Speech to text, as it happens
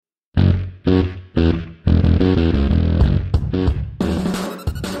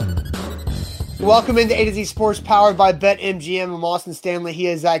Welcome into A to Z Sports, powered by BetMGM. I'm Austin Stanley. He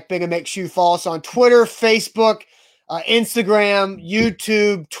is Zach Bingham. Make sure you follow us on Twitter, Facebook, Instagram,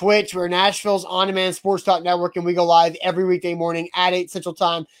 YouTube, Twitch. We're Nashville's on-demand sports talk network, and we go live every weekday morning at 8 Central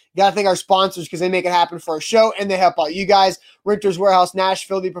Time. Got to thank our sponsors because they make it happen for our show, and they help out you guys. Renters Warehouse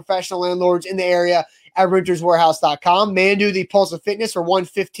Nashville, the professional landlords in the area at renterswarehouse.com. Mandu, the Pulse of Fitness, for one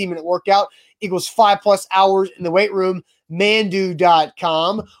 15-minute workout equals 5+ hours in the weight room.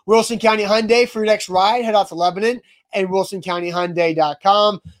 Mandu.com. Wilson County Hyundai for your next ride. Head out to Lebanon and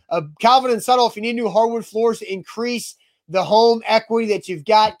WilsonCountyHyundai.com. Calvin and Settle, if you need new hardwood floors to increase the home equity that you've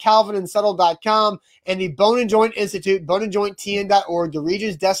got, CalvinandSettle.com. And the Bone and Joint Institute, boneandjointtn.org, the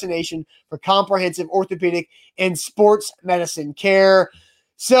region's destination for comprehensive orthopedic and sports medicine care.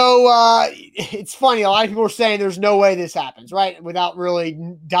 So it's funny. A lot of people are saying there's no way this happens, right? Without really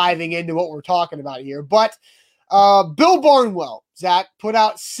diving into what we're talking about here. But Bill Barnwell, Zach, put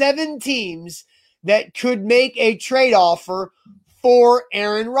out 7 teams that could make a trade offer for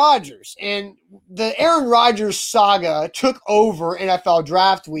Aaron Rodgers. And the Aaron Rodgers saga took over NFL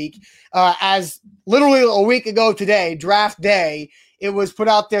Draft Week as literally a week ago today, draft day, it was put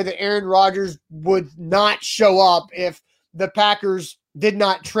out there that Aaron Rodgers would not show up if the Packers did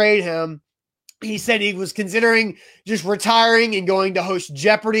not trade him. He said he was considering just retiring and going to host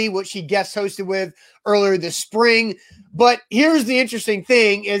Jeopardy, which he guest hosted with earlier this spring. But here's the interesting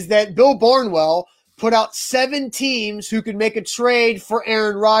thing is that Bill Barnwell put out 7 teams who could make a trade for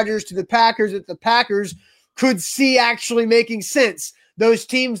Aaron Rodgers to the Packers that the Packers could see actually making sense. Those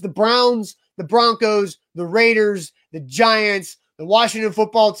teams, the Browns, the Broncos, the Raiders, the Giants, the Washington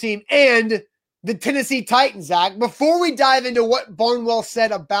football team, and the Tennessee Titans, Zach. Before we dive into what Barnwell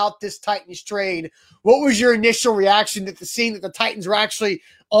said about this Titans trade, what was your initial reaction to seeing that the Titans were actually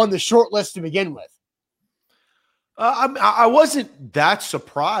on the short list to begin with? I wasn't that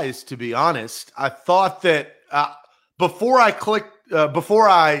surprised, to be honest. I thought that before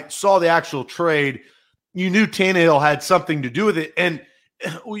I saw the actual trade, you knew Tannehill had something to do with it. And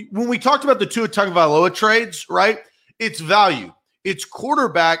when we talked about the Tua Tagovailoa trades, right, it's value. It's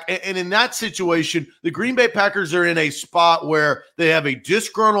quarterback, and in that situation, the Green Bay Packers are in a spot where they have a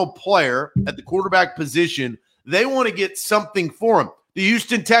disgruntled player at the quarterback position. They want to get something for him. The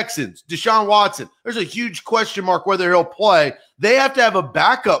Houston Texans, Deshaun Watson, there's a huge question mark whether he'll play. They have to have a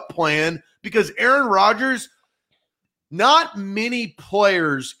backup plan because Aaron Rodgers, not many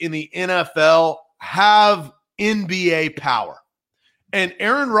players in the NFL have NBA power. And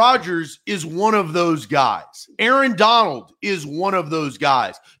Aaron Rodgers is one of those guys. Aaron Donald is one of those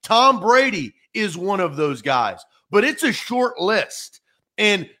guys. Tom Brady is one of those guys. But it's a short list.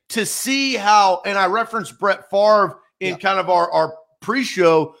 And to see how, and I referenced Brett Favre in kind of our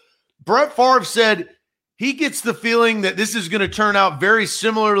pre-show, Brett Favre said he gets the feeling that this is going to turn out very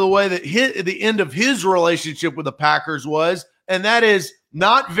similar to the way that the end of his relationship with the Packers was, and that is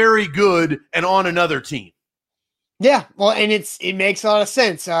not very good and on another team. Yeah, well, and it makes a lot of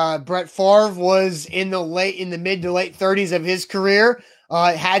sense. Brett Favre was in the mid to late 30s of his career,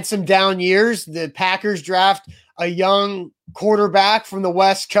 had some down years. The Packers draft a young quarterback from the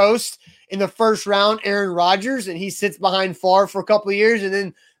West Coast in the first round, Aaron Rodgers, and he sits behind Favre for a couple of years, and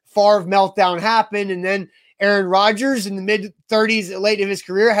then Favre meltdown happened, and then Aaron Rodgers in the mid 30s, late in his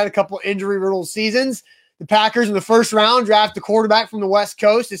career, had a couple injury-riddled seasons. The Packers in the first round draft the quarterback from the West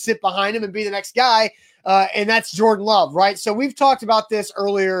Coast to sit behind him and be the next guy. And that's Jordan Love, right? So we've talked about this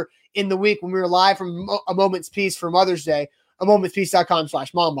earlier in the week when we were live from A Moment's Piece for Mother's Day,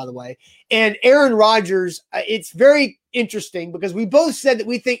 amomentspiece.com/mom, by the way. And Aaron Rodgers, it's very interesting because we both said that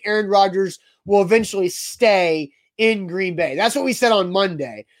we think Aaron Rodgers will eventually stay in Green Bay. That's what we said on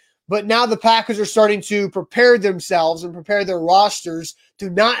Monday. But now the Packers are starting to prepare themselves and prepare their rosters to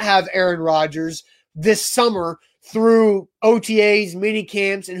not have Aaron Rodgers this summer through OTAs, mini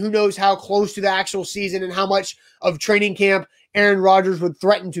camps, and who knows how close to the actual season and how much of training camp Aaron Rodgers would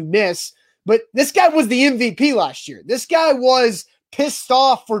threaten to miss. But this guy was the MVP last year. This guy was pissed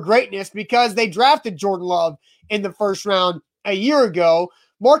off for greatness because they drafted Jordan Love in the first round a year ago.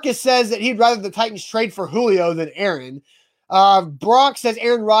 Marcus says that he'd rather the Titans trade for Julio than Aaron. Brock says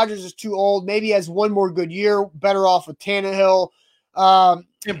Aaron Rodgers is too old. Maybe he has one more good year. Better off with Tannehill.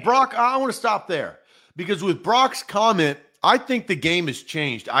 And Brock, I want to stop there. Because with Brock's comment, I think the game has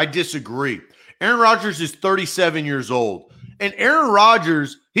changed. I disagree. Aaron Rodgers is 37 years old. And Aaron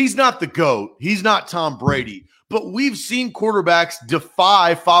Rodgers, he's not the GOAT. He's not Tom Brady. But we've seen quarterbacks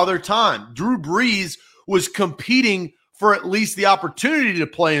defy father time. Drew Brees was competing for at least the opportunity to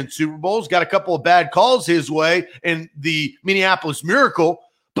play in Super Bowls. Got a couple of bad calls his way and the Minneapolis Miracle.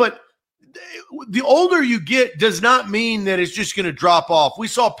 But the older you get does not mean that it's just going to drop off. We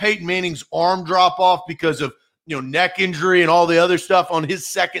saw Peyton Manning's arm drop off because of neck injury and all the other stuff on his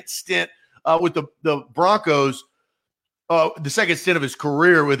second stint with the Broncos, the second stint of his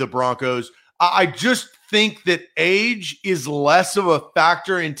career with the Broncos. I just think that age is less of a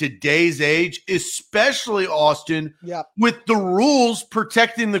factor in today's age, especially, Austin, with the rules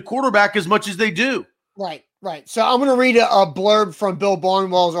protecting the quarterback as much as they do. Right. So I'm going to read a blurb from Bill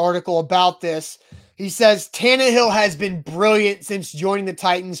Barnwell's article about this. He says, Tannehill has been brilliant since joining the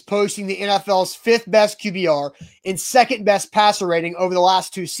Titans, posting the NFL's 5th best QBR and 2nd best passer rating over the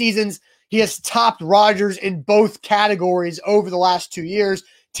last 2 seasons. He has topped Rodgers in both categories over the last 2 years.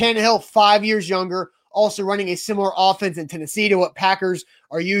 Tannehill, 5 years younger, also running a similar offense in Tennessee to what Packers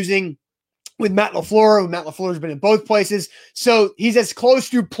are using with Matt LaFleur. Matt LaFleur's been in both places. So he's as close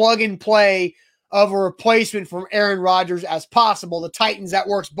to plug and play of a replacement from Aaron Rodgers as possible. The Titans, that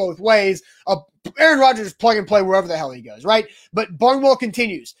works both ways. Aaron Rodgers is plug and play wherever the hell he goes, right? But Barnwell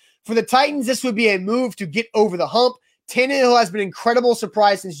continues. For the Titans, this would be a move to get over the hump. Tannehill has been an incredible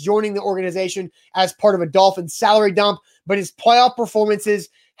surprise since joining the organization as part of a Dolphins salary dump, but his playoff performances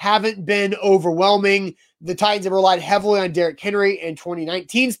haven't been overwhelming. The Titans have relied heavily on Derrick Henry in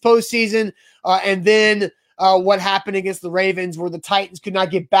 2019's postseason, and then what happened against the Ravens where the Titans could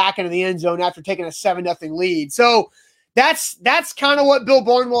not get back into the end zone after taking a 7-0 lead. So that's kind of what Bill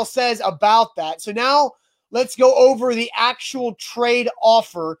Barnwell says about that. So now let's go over the actual trade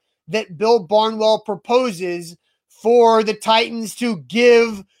offer that Bill Barnwell proposes for the Titans to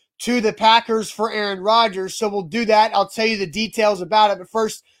give to the Packers for Aaron Rodgers. So we'll do that. I'll tell you the details about it. But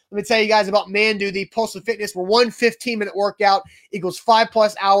first, let me tell you guys about Mandu, the Pulse of Fitness, where 1 15-minute workout equals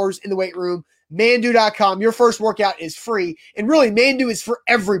 5+ hours in the weight room. Mandu.com. Your first workout is free. And really, Mandu is for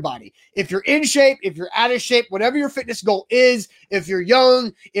everybody. If you're in shape, if you're out of shape, whatever your fitness goal is, if you're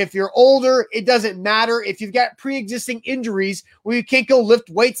young, if you're older, it doesn't matter. If you've got pre-existing injuries where you can't go lift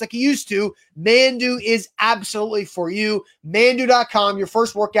weights like you used to, Mandu is absolutely for you. Mandu.com. Your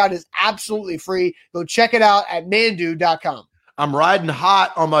first workout is absolutely free. Go check it out at Mandu.com. I'm riding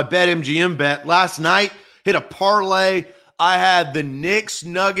hot on my BetMGM bet. Last night, hit a parlay. I had the Knicks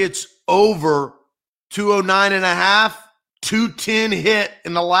Nuggets over 209.5, 210 hit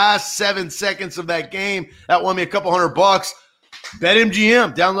in the last 7 seconds of that game. That won me a couple $100.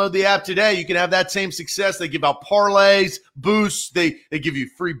 BetMGM, download the app today. You can have that same success. They give out parlays, boosts. They give you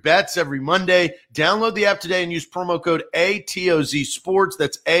free bets every Monday. Download the app today and use promo code ATOZ Sports.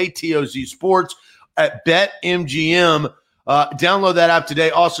 That's ATOZ Sports at BetMGM. Download that app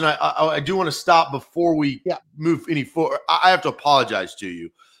today. Austin, I do want to stop before we move any forward. I have to apologize to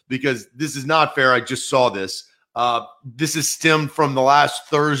you because this is not fair. I just saw this. This is stemmed from the last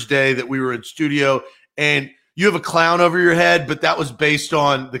Thursday that we were in studio, and you have a clown over your head, but that was based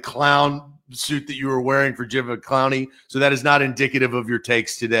on the clown suit that you were wearing for Jim Clowney. So that is not indicative of your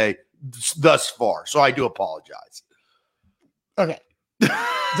takes today thus far. So I do apologize. Okay.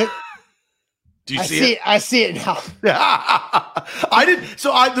 Do you see it? I see it now. I didn't.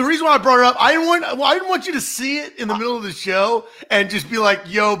 So the reason why I brought it up, I didn't want you to see it in the middle of the show and just be like,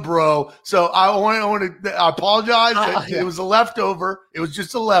 "Yo, bro." So I apologize. It was a leftover. It was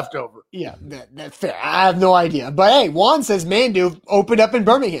just a leftover. Yeah, that's fair. I have no idea. But hey, Juan says Mandu opened up in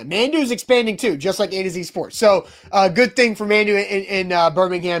Birmingham. Mandu's expanding too, just like A to Z Sports. So good thing for Mandu in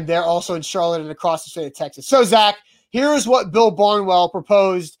Birmingham. They're also in Charlotte and across the state of Texas. So Zach, here is what Bill Barnwell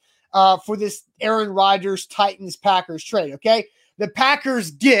proposed for this Aaron Rodgers Titans-Packers trade, okay? The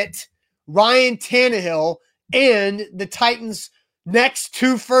Packers get Ryan Tannehill and the Titans' next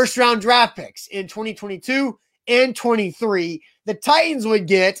 2 first-round draft picks in 2022 and 23. The Titans would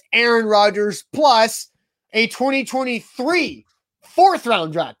get Aaron Rodgers plus a 2023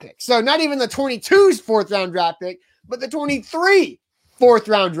 4th-round draft pick. So not even the 22's 4th-round draft pick, but the 23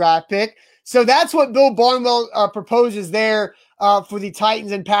 4th-round draft pick. So that's what Bill Barnwell proposes there for the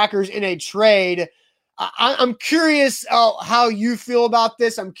Titans and Packers in a trade. I'm curious how you feel about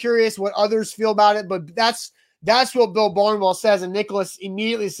this. I'm curious what others feel about it, but that's what Bill Barnwell says. And Nicholas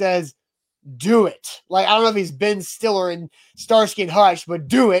immediately says, do it. Like, I don't know if he's Ben Stiller and Starsky and Hutch, but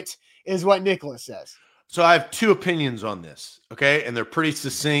do it is what Nicholas says. So I have 2 opinions on this, okay? And they're pretty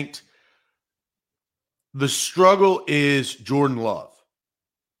succinct. The struggle is Jordan Love.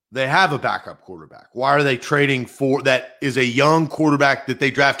 They have a backup quarterback. Why are they trading for that is a young quarterback that they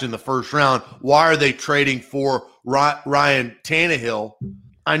drafted in the 1st round? Why are they trading for Ryan Tannehill?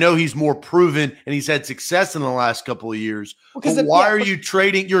 I know he's more proven and he's had success in the last couple of years. Why are you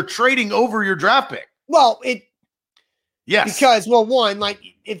trading? You're trading over your draft pick. Well, yes. Because, one, like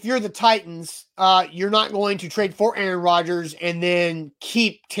if you're the Titans, you're not going to trade for Aaron Rodgers and then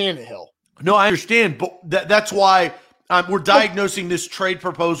keep Tannehill. No, I understand, but that's why we're diagnosing this trade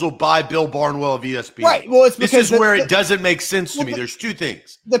proposal by Bill Barnwell of ESPN. Right. Well, it's because this is where it doesn't make sense to me. There's two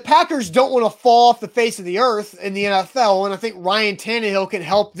things. The Packers don't want to fall off the face of the earth in the NFL, and I think Ryan Tannehill can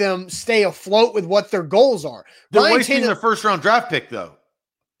help them stay afloat with what their goals are. They're wasting their first-round draft pick, though.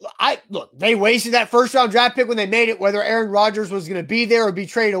 Look, they wasted that first-round draft pick when they made it, whether Aaron Rodgers was going to be there or be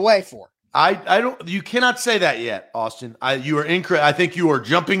traded away for. I don't. You cannot say that yet, Austin. You are incorrect. I think you are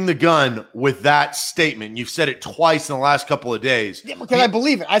jumping the gun with that statement. You've said it twice in the last couple of days. Yeah, because I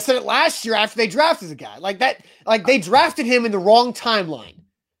believe it. I said it last year after they drafted the guy. Like that. Like they drafted him in the wrong timeline.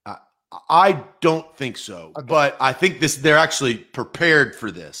 I don't think so, okay. But I think they're actually prepared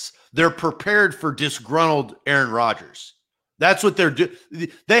for this. They're prepared for disgruntled Aaron Rodgers. That's what they're doing.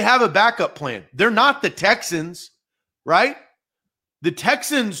 They have a backup plan. They're not the Texans, right? The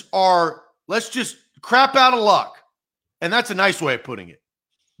Texans are, let's just crap out of luck. And that's a nice way of putting it.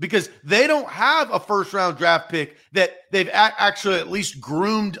 Because they don't have a first-round draft pick that they've actually at least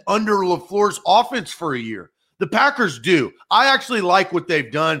groomed under LaFleur's offense for a year. The Packers do. I actually like what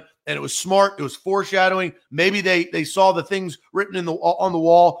they've done, and it was smart. It was foreshadowing. Maybe they saw the things written on the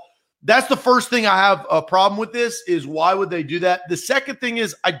wall. That's the first thing I have a problem with this is why would they do that? The second thing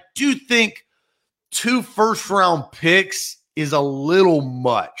is I do think 2 first-round picks is a little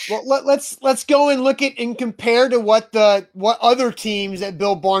much. Well, let's go and look at and compare to what other teams that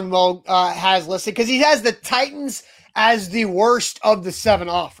Bill Barnwell has listed, because he has the Titans as the worst of the 7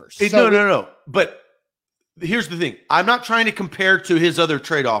 offers. No. But here's the thing. I'm not trying to compare to his other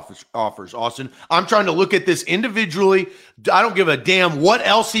trade offers, Austin. I'm trying to look at this individually. I don't give a damn what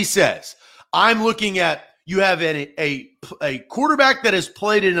else he says. I'm looking at you have a quarterback that has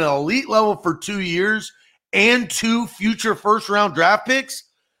played at an elite level for 2 years and 2 future first-round draft picks.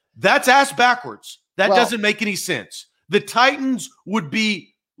 That's ass backwards. That doesn't make any sense. The Titans would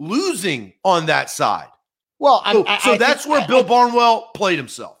be losing on that side. Well, so that's where Bill Barnwell played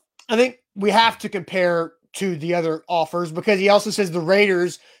himself. I think we have to compare to the other offers because he also says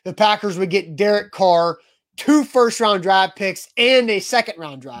the Packers would get Derek Carr, 2 first-round draft picks, and a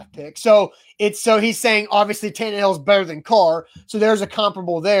second-round draft pick. So he's saying obviously Tannehill's better than Carr. So there's a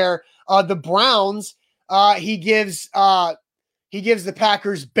comparable there. The Browns. He gives the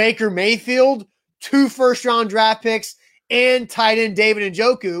Packers Baker Mayfield, 2 first-round draft picks, and tight end David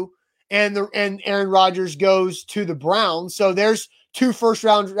Njoku, and Aaron Rodgers goes to the Browns. So there's 2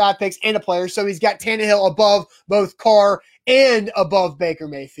 first-round draft picks and a player. So he's got Tannehill above both Carr and above Baker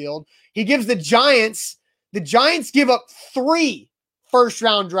Mayfield. He gives the Giants. The Giants give up 3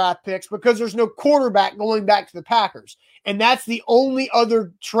 first-round draft picks because there's no quarterback going back to the Packers. And that's the only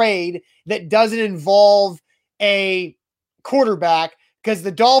other trade that doesn't involve a quarterback because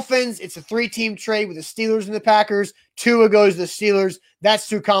the Dolphins, it's a 3-team trade with the Steelers and the Packers. Tua goes to the Steelers. That's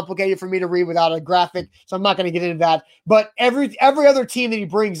too complicated for me to read without a graphic, so I'm not going to get into that. But every other team that he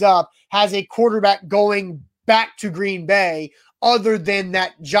brings up has a quarterback going back to Green Bay other than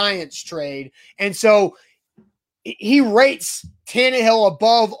that Giants trade. And so he rates Tannehill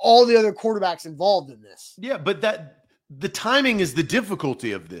above all the other quarterbacks involved in this. Yeah, but the timing is the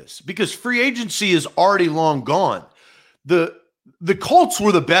difficulty of this because free agency is already long gone. The Colts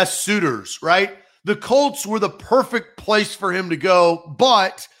were the best suitors, right? The Colts were the perfect place for him to go,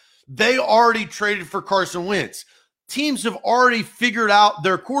 but they already traded for Carson Wentz. Teams have already figured out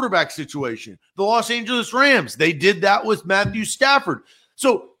their quarterback situation. The Los Angeles Rams, they did that with Matthew Stafford.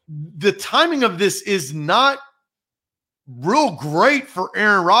 So the timing of this is not real great for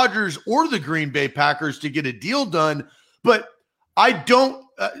Aaron Rodgers or the Green Bay Packers to get a deal done. But I don't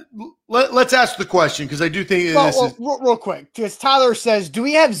let's ask the question because I do think real quick, because Tyler says, do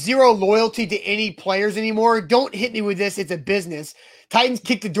we have zero loyalty to any players anymore? Don't hit me with this. It's a business. Titans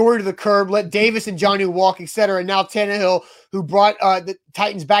kicked the door to the curb, let Davis and Jonnu walk, etc. And now Tannehill, who brought the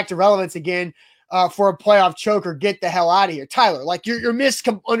Titans back to relevance again for a playoff choker, get the hell out of here. Tyler, like you're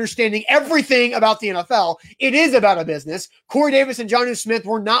misunderstanding everything about the NFL. It is about a business. Corey Davis and Jonnu Smith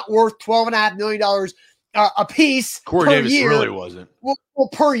were not worth $12.5 million a piece. Corey Davis year. Really wasn't. Well,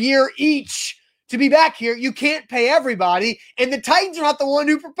 per year each to be back here. You can't pay everybody. And the Titans are not the one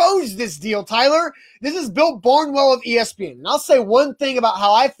who proposed this deal, Tyler. This is Bill Barnwell of ESPN. And I'll say one thing about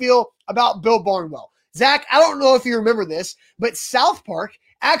how I feel about Bill Barnwell. Zach, I don't know if you remember this, but South Park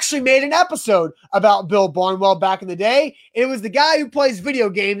actually made an episode about Bill Barnwell back in the day. It was the guy who plays video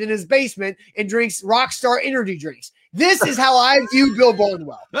games in his basement and drinks Rockstar energy drinks. This is how I view Bill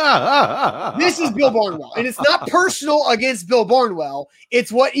Barnwell. This is Bill Barnwell. And it's not personal against Bill Barnwell.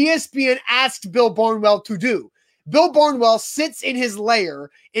 It's what ESPN asked Bill Barnwell to do. Bill Barnwell sits in his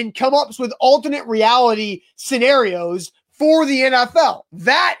lair and comes up with alternate reality scenarios for the NFL.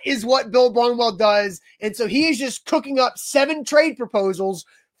 That is what Bill Barnwell does. And so he is just cooking up 7 trade proposals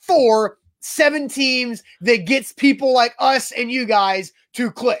for 7 teams that gets people like us and you guys to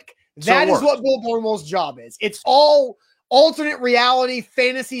click. That is what Bill Barnwell's job is. It's all alternate reality,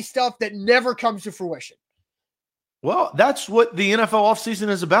 fantasy stuff that never comes to fruition. Well, that's what the NFL offseason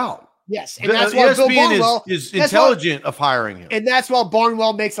is about. Yes, and that's why Bill Barnwell is intelligent of hiring him. And that's why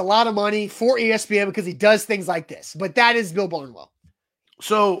Barnwell makes a lot of money for ESPN, because he does things like this. But that is Bill Barnwell.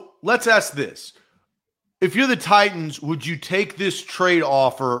 So let's ask this. If you're the Titans, would you take this trade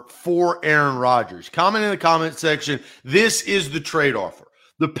offer for Aaron Rodgers? Comment in the comment section. This is the trade offer.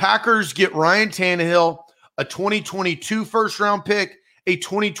 The Packers get Ryan Tannehill, a 2022 first-round pick, a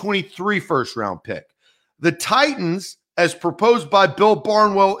 2023 first-round pick. The Titans, as proposed by Bill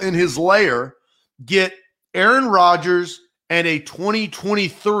Barnwell in his lair, get Aaron Rodgers and a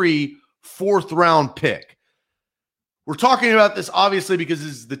 2023 fourth-round pick. We're talking about this obviously because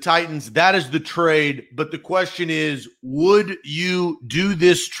this is the Titans. That is the trade. But the question is, would you do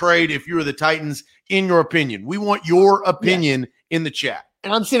this trade if you were the Titans, in your opinion? We want your opinion in the chat.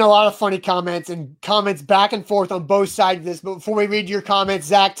 And I'm seeing a lot of funny comments and comments back and forth on both sides of this. But before we read your comments,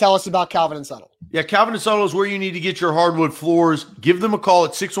 Zach, tell us about Calvin and Subtle. Yeah, Calvin and Subtle is where you need to get your hardwood floors. Give them a call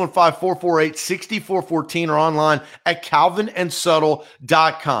at 615-448-6414 or online at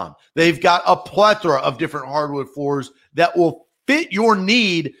calvinandsubtle.com. They've got a plethora of different hardwood floors that will fit your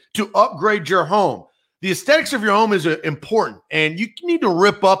need to upgrade your home. The aesthetics of your home is important, and you need to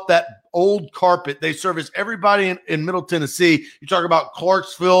rip up that old carpet. They service everybody in Middle Tennessee. You talk about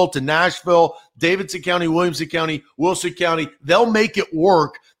Clarksville to Nashville, Davidson County, Williamson County, Wilson County. They'll make it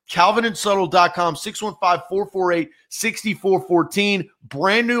work. CalvinandSubtle.com, 615-448-6414.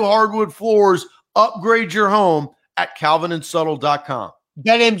 Brand new hardwood floors. Upgrade your home at CalvinandSubtle.com.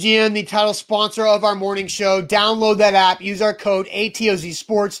 BetMGM, the title sponsor of our morning show. Download that app. Use our code ATOZ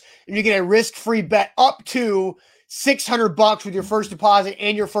Sports, and you get a risk-free bet up to $600 with your first deposit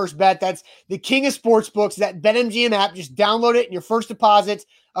and your first bet. That's the king of sports books, that BetMGM app. Just download it and your first deposit.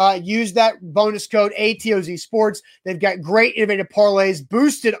 Use that bonus code ATOZ Sports. They've got great innovative parlays,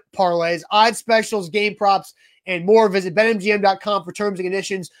 boosted parlays, odd specials, game props, and more. Visit BetMGM.com for terms and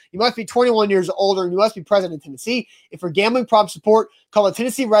conditions. You must be 21 years or older, and you must be present in Tennessee. If for gambling problem support, call the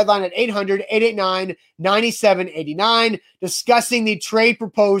Tennessee Red Line at 800-889-9789, discussing the trade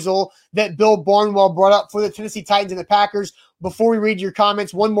proposal that Bill Barnwell brought up for the Tennessee Titans and the Packers. Before we read your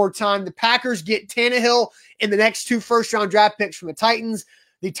comments one more time, the Packers get Tannehill in the next 2 first-round draft picks from the Titans.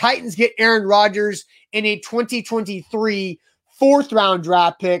 The Titans get Aaron Rodgers in a 2023 fourth-round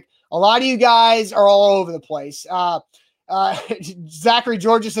draft pick. A lot of you guys are all over the place. Zachary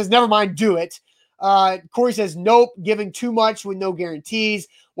Georgia says, never mind, do it. Corey says, nope, giving too much with no guarantees.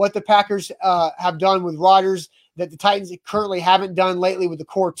 What the Packers have done with Rodgers that the Titans currently haven't done lately with the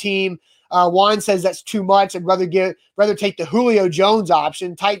core team. Juan says that's too much. I'd rather take the Julio Jones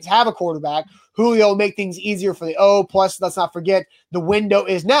option. Titans have a quarterback. Julio will make things easier for the O. Plus, let's not forget, the window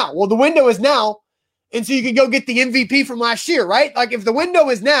is now. Well, the window is now. And so you can go get the MVP from last year, right? Like, if the window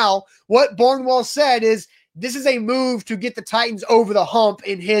is now, what Barnwell said is this is a move to get the Titans over the hump,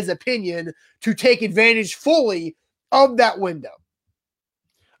 in his opinion, to take advantage fully of that window.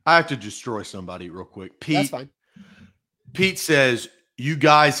 I have to destroy somebody real quick. Pete, that's fine. Pete says, you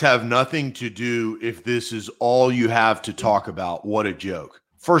guys have nothing to do if this is all you have to talk about. What a joke.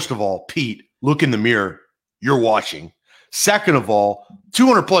 First of all, Pete, look in the mirror. You're watching. Second of all,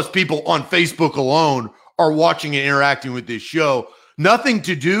 200 plus people on Facebook alone are watching and interacting with this show. Nothing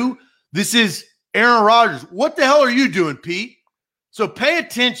to do. This is Aaron Rodgers. What the hell are you doing, Pete? So pay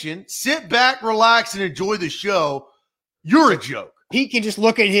attention, sit back, relax, and enjoy the show. You're a joke. Pete can just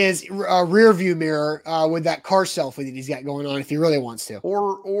look at his rear view mirror with that car selfie that he's got going on if he really wants to.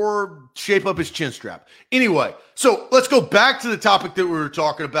 Or shape up his chin strap. Anyway, so let's go back to the topic that we were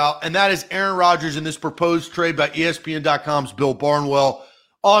talking about, and that is Aaron Rodgers and this proposed trade by ESPN.com's Bill Barnwell.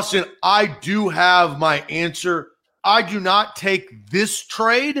 Austin, I do have my answer. I do not take this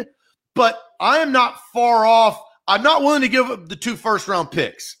trade, but I am not far off. I'm not willing to give up the 2 first-round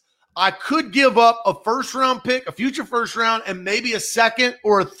picks. I could give up a first-round pick, a future first-round, and maybe a second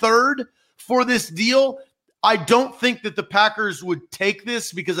or a third for this deal. I don't think that the Packers would take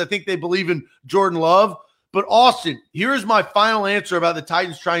this because I think they believe in Jordan Love. But, Austin, here's my final answer about the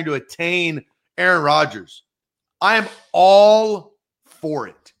Titans trying to attain Aaron Rodgers. I am all for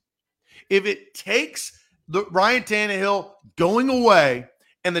it. If it takes the Ryan Tannehill going away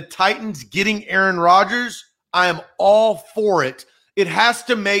and the Titans getting Aaron Rodgers, I am all for it. It has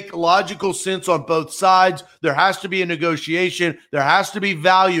to make logical sense on both sides. There has to be a negotiation. There has to be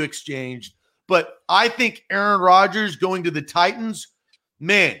value exchanged. But I think Aaron Rodgers going to the Titans,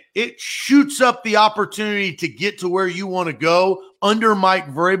 man, it shoots up the opportunity to get to where you want to go under Mike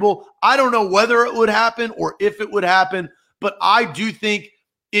Vrabel. I don't know whether it would happen or if it would happen, but I do think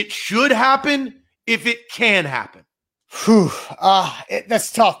it should happen if it can happen.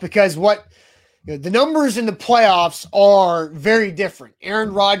 That's tough because the numbers in the playoffs are very different.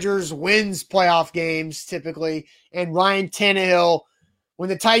 Aaron Rodgers wins playoff games typically, and Ryan Tannehill, when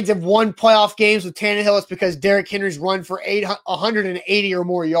the Titans have won playoff games with Tannehill, it's because Derrick Henry's run for 180 or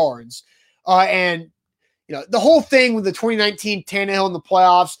more yards. And the whole thing with the 2019 Tannehill in the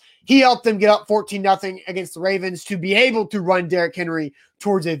playoffs, he helped them get up 14-0 against the Ravens to be able to run Derrick Henry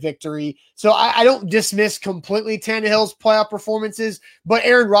towards a victory. So I don't dismiss completely Tannehill's playoff performances, but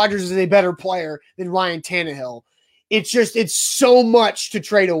Aaron Rodgers is a better player than Ryan Tannehill. It's so much to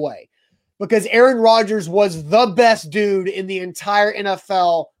trade away because Aaron Rodgers was the best dude in the entire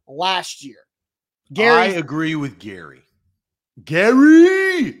NFL last year. I agree with Gary.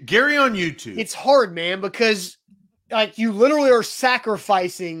 Gary on YouTube. It's hard, man, because you literally are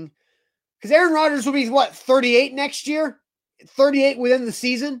sacrificing because Aaron Rodgers will be 38 next year? 38 within the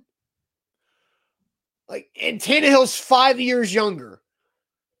season? And Tannehill's 5 years younger.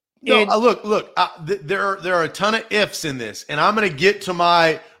 No, look. There are a ton of ifs in this, and I'm going to get to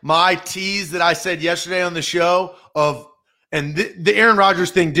my tease that I said yesterday on the show and the Aaron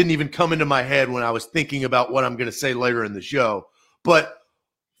Rodgers thing didn't even come into my head when I was thinking about what I'm going to say later in the show. But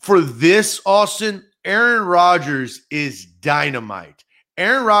for this, Austin, Aaron Rodgers is dynamite.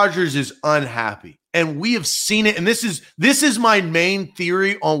 Aaron Rodgers is unhappy, and we have seen it. And this is my main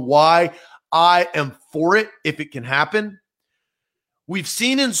theory on why I am for it if it can happen. We've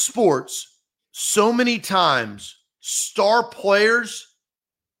seen in sports so many times star players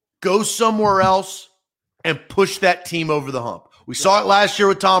go somewhere else and push that team over the hump. We saw it last year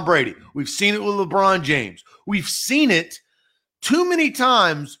with Tom Brady. We've seen it with LeBron James. We've seen it too many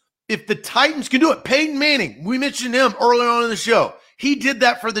times. If the Titans can do it, Peyton Manning, we mentioned him earlier on in the show. He did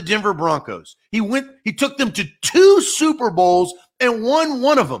that for the Denver Broncos. He took them to 2 Super Bowls and won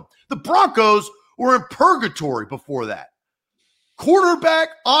one of them. The Broncos were in purgatory before that. Quarterback,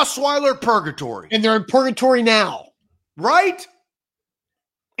 Osweiler, purgatory. And they're in purgatory now. Right?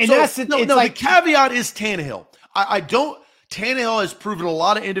 And so, that's the caveat is Tannehill. Tannehill has proven a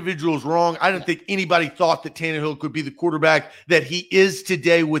lot of individuals wrong. I don't think anybody thought that Tannehill could be the quarterback that he is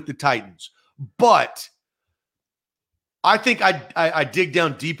today with the Titans. But I think I dig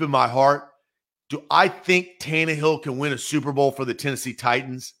down deep in my heart. Do I think Tannehill can win a Super Bowl for the Tennessee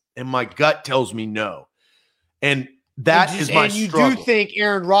Titans? And my gut tells me no. And that is my struggle. And you do think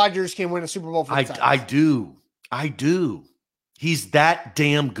Aaron Rodgers can win a Super Bowl for the Titans? I do. He's that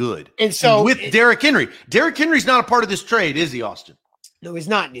damn good. And so with Derrick Henry. Derrick Henry's not a part of this trade, is he, Austin? No, he's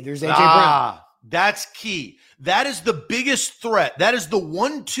not. Neither is A.J. Brown. That's key. That is the biggest threat. That is the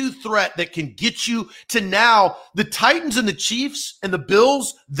 1-2 threat that can get you to now. The Titans and the Chiefs and the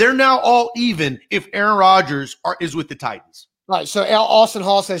Bills, they're now all even if Aaron Rodgers is with the Titans. All right, so Austin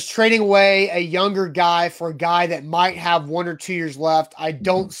Hall says trading away a younger guy for a guy that might have 1 or 2 years left. I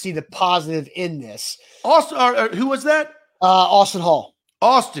don't see the positive in this. Austin, who was that? Austin Hall.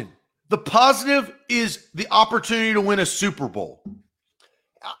 Austin, the positive is the opportunity to win a Super Bowl.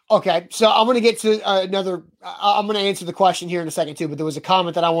 Okay, so I'm going to get to I'm going to answer the question here in a second too, but there was a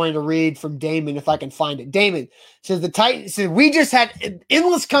comment that I wanted to read from Damon if I can find it. Damon says the Titans said we just had an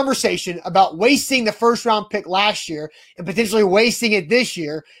endless conversation about wasting the first round pick last year and potentially wasting it this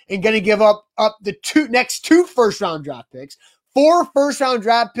year and going to give up the next 2 first round draft picks, 4 first round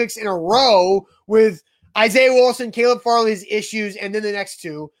draft picks in a row with Isaiah Wilson, Caleb Farley's issues, and then the next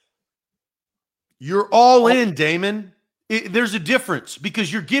 2. You're all in, Damon. There's a difference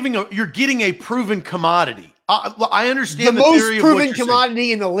because you're getting a proven commodity. I understand the most theory of proven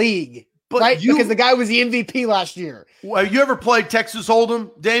commodity in the league, but right? Because the guy was the MVP last year. Have you ever played Texas Hold'em,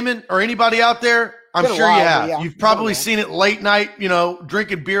 Damon, or anybody out there? I'm sure you have. Yeah. You've probably seen it late night,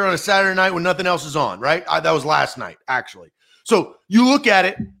 drinking beer on a Saturday night when nothing else is on, right? That was last night, actually. So you look at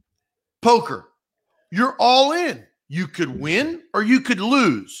it, poker. You're all in. You could win or you could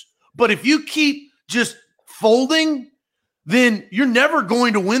lose. But if you keep just folding, then you're never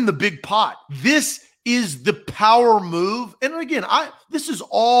going to win the big pot. This is the power move. And again, this is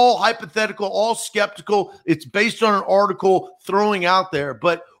all hypothetical, all skeptical. It's based on an article throwing out there,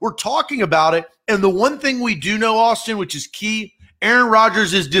 but we're talking about it. And the one thing we do know, Austin, which is key, Aaron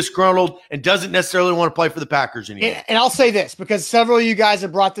Rodgers is disgruntled and doesn't necessarily want to play for the Packers anymore. And I'll say this because several of you guys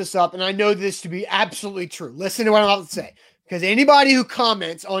have brought this up, and I know this to be absolutely true. Listen to what I'm about to say. Because anybody who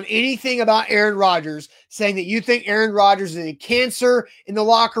comments on anything about Aaron Rodgers, saying that you think Aaron Rodgers is a cancer in the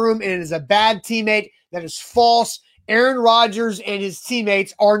locker room and is a bad teammate, that is false. Aaron Rodgers and his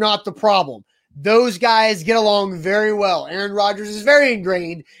teammates are not the problem. Those guys get along very well. Aaron Rodgers is very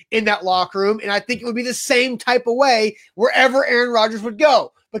ingrained in that locker room, and I think it would be the same type of way wherever Aaron Rodgers would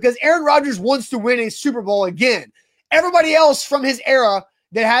go, because Aaron Rodgers wants to win a Super Bowl again. Everybody else from his era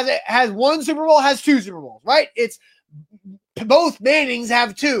that has one Super Bowl has two Super Bowls, right? It's both Mannings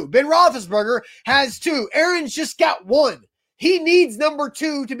have two. Ben Roethlisberger has two. Aaron's just got one. He needs number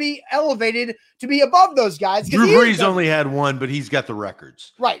two to be elevated, to be above those guys. Drew Brees only had one, but he's got the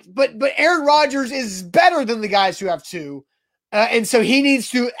records. Right. But Aaron Rodgers is better than the guys who have two. And so he needs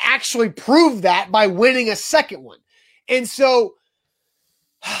to actually prove that by winning a second one. And so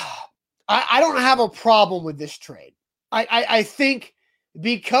I don't have a problem with this trade. I think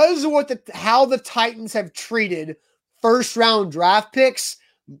because of how the Titans have treated first-round draft picks,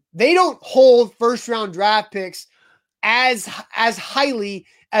 they don't hold first-round draft picks as highly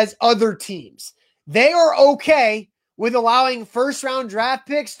as other teams. They are okay with allowing first-round draft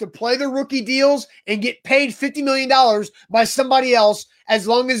picks to play their rookie deals and get paid $50 million by somebody else as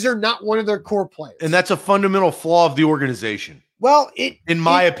long as they're not one of their core players. And that's a fundamental flaw of the organization. Well, in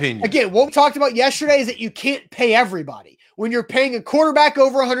my opinion. Again, what we talked about yesterday is that you can't pay everybody. When you're paying a quarterback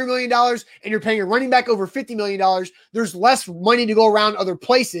over $100 million and you're paying a running back over $50 million, there's less money to go around other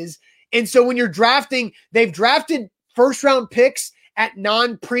places. And so when you're drafting, they've drafted first-round picks at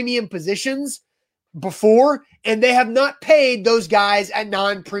non-premium positions before, and they have not paid those guys at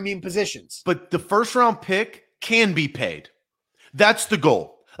non-premium positions. But the first-round pick can be paid. That's the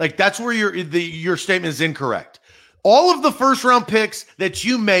goal. Like, that's where your statement is incorrect. All of the first-round picks that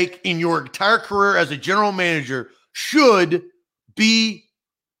you make in your entire career as a general manager should be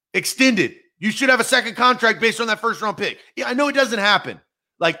extended. You should have a second contract based on that first-round pick. Yeah, I know it doesn't happen.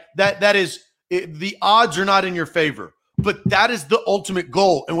 Like, that is the odds are not in your favor. But that is the ultimate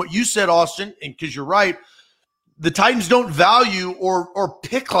goal. And what you said, Austin, and because you're right, the Titans don't value or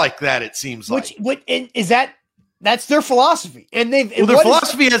pick like that, it seems like. That's their philosophy. And their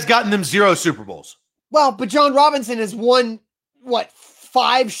philosophy has gotten them 0 Super Bowls. Well, but John Robinson has won,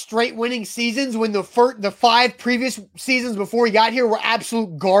 5 straight winning seasons when the 5 previous seasons before he got here were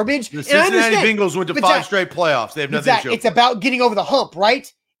absolute garbage. The Cincinnati Bengals went to 5 straight playoffs. They have nothing to show. It's about getting over the hump, right?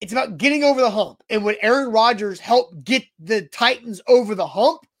 It's about getting over the hump. And would Aaron Rodgers help get the Titans over the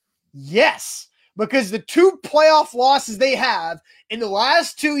hump? Yes. Because the 2 playoff losses they have in the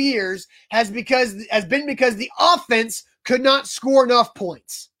last 2 years has been because the offense could not score enough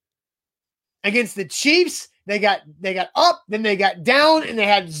points. Against the Chiefs, they got up, then they got down, and they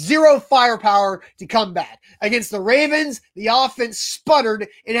had 0 firepower to come back. Against the Ravens, the offense sputtered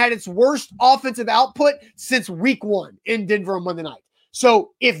and had its worst offensive output since week 1 in Denver on Monday night.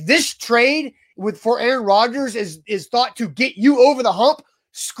 So if this trade for Aaron Rodgers is thought to get you over the hump,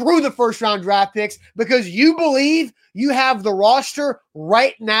 screw the first-round draft picks, because you believe you have the roster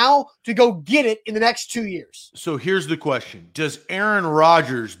right now to go get it in the next 2 years. So here's the question. Does Aaron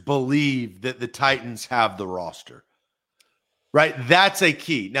Rodgers believe that the Titans have the roster? Right? That's a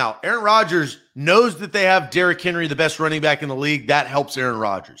key. Now, Aaron Rodgers knows that they have Derrick Henry, the best running back in the league. That helps Aaron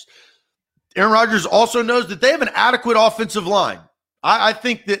Rodgers. Aaron Rodgers also knows that they have an adequate offensive line. I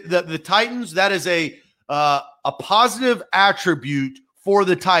think that the Titans, that is a positive attribute for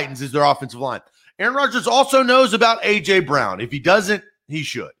the Titans is their offensive line. Aaron Rodgers also knows about A.J. Brown. If he doesn't, he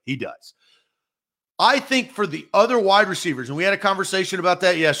should. He does. I think for the other wide receivers, and we had a conversation about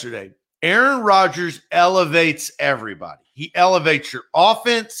that yesterday, Aaron Rodgers elevates everybody. He elevates your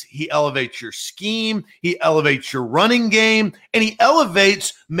offense. He elevates your scheme. He elevates your running game. And he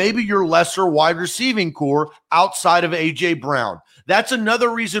elevates maybe your lesser wide receiving core outside of A.J. Brown. That's another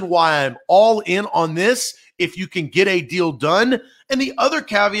reason why I'm all in on this if you can get a deal done. And the other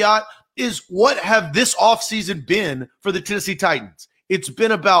caveat is, what have this offseason been for the Tennessee Titans? It's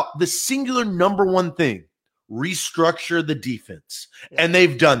been about the singular number one thing: restructure the defense. And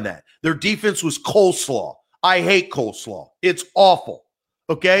they've done that. Their defense was coleslaw. I hate coleslaw. It's awful.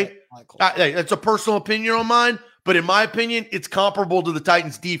 Okay? That's a personal opinion on mine, but in my opinion, it's comparable to the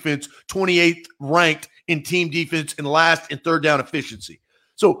Titans defense, 28th ranked in team defense and last in third down efficiency.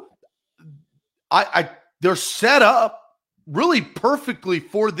 So they're set up really perfectly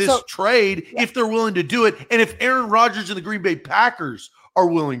for this trade if they're willing to do it, and if Aaron Rodgers and the Green Bay Packers are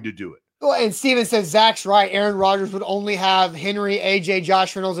willing to do it. Well, and Steven says Zach's right. Aaron Rodgers would only have Henry, AJ,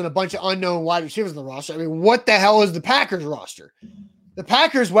 Josh Reynolds, and a bunch of unknown wide receivers in the roster. I mean, what the hell is the Packers roster? The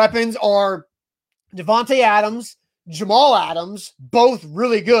Packers' weapons are Devontae Adams, Jamal Adams, both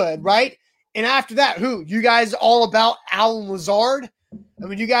really good, right? And after that, who? You guys all about Alan Lazard? I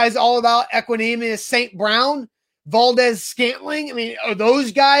mean, you guys all about Equanimeous St. Brown, Valdez Scantling? I mean, are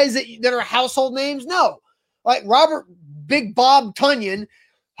those guys that are household names? No. Like Robert Big Bob Tunyon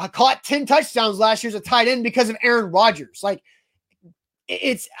caught 10 touchdowns last year as a tight end because of Aaron Rodgers. Like,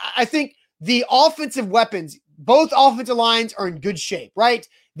 I think the offensive weapons, both offensive lines are in good shape, right?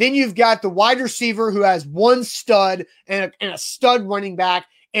 Then you've got the wide receiver who has one stud and a stud running back.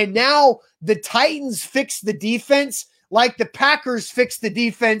 And now the Titans fixed the defense like the Packers fixed the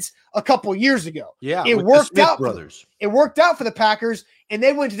defense a couple years ago. Yeah, it worked out. Brothers. It worked out for the Packers, and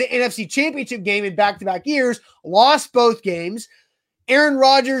they went to the NFC Championship game in back-to-back years, lost both games. Aaron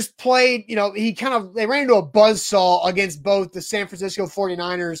Rodgers played, they ran into a buzzsaw against both the San Francisco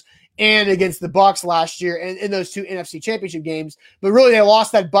 49ers and against the Bucs last year in those two NFC Championship games. But really, they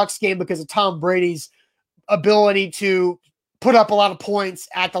lost that Bucs game because of Tom Brady's ability to put up a lot of points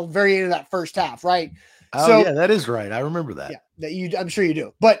at the very end of that first half, right? Oh, yeah, that is right. I remember that. Yeah, I'm sure you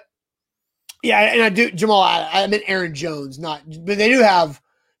do. But, yeah, and I do, Jamal, I meant Aaron Jones, but they do have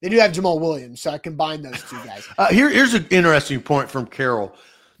Jamal Williams, so I combine those two guys. Here's an interesting point from Carol.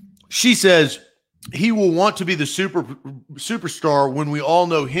 She says he will want to be the superstar when we all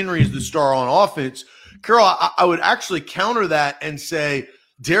know Henry is the star on offense. Carol, I would actually counter that and say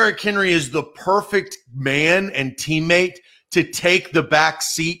Derrick Henry is the perfect man and teammate to take the back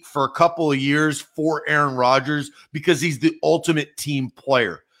seat for a couple of years for Aaron Rodgers because he's the ultimate team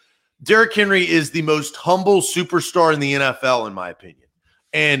player. Derrick Henry is the most humble superstar in the NFL, in my opinion.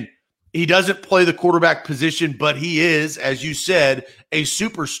 And he doesn't play the quarterback position, but he is, as you said, a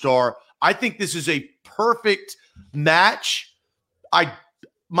superstar. I think this is a perfect match.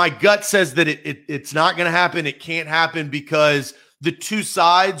 My gut says that it's not going to happen. It can't happen because the two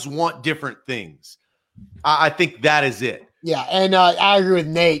sides want different things. I think that is it. Yeah, and I agree with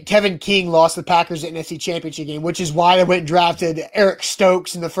Nate. Kevin King lost the Packers the NFC Championship game, which is why they went and drafted Eric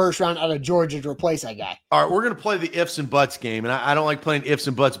Stokes in the first round out of Georgia to replace that guy. All right, we're going to play the ifs and buts game, and I don't like playing ifs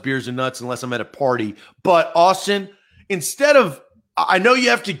and buts, beers and nuts unless I'm at a party. But, Austin, instead of – I know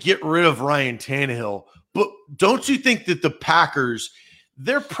you have to get rid of Ryan Tannehill, but don't you think that the Packers,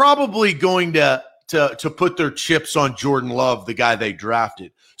 they're probably going to put their chips on Jordan Love, the guy they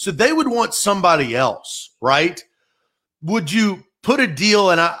drafted. So they would want somebody else, right? Would you put a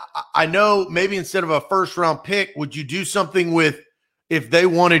deal, and I know maybe instead of a first-round pick, would you do something with if they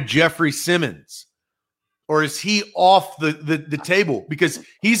wanted Jeffrey Simmons? Or is he off the table? Because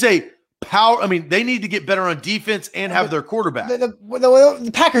he's a power – I mean, they need to get better on defense and have their quarterback.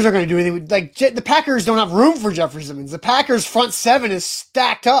 The Packers aren't going to do anything. Like, the Packers don't have room for Jeffrey Simmons. The Packers' front seven is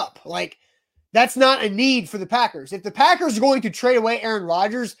stacked up. Like, that's not a need for the Packers. If the Packers are going to trade away Aaron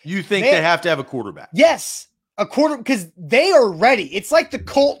Rodgers – you think they have to have a quarterback? Yes. Because they are ready. It's like the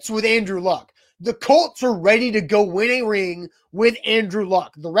Colts with Andrew Luck. The Colts are ready to go win a ring with Andrew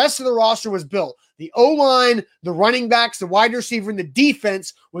Luck. The rest of the roster was built. The O-line, the running backs, the wide receiver, and the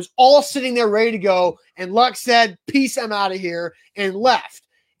defense was all sitting there ready to go. And Luck said, peace, I'm out of here, and left.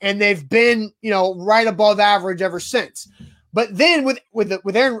 And they've been, right above average ever since. But then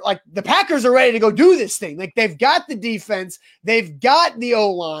with Aaron, like the Packers are ready to go do this thing. Like they've got the defense, they've got the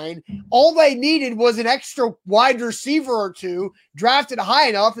O-line. All they needed was an extra wide receiver or two drafted high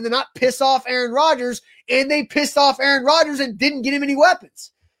enough and then not piss off Aaron Rodgers. And they pissed off Aaron Rodgers and didn't get him any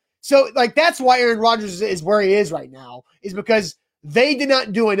weapons. So like that's why Aaron Rodgers is where he is right now, is because they did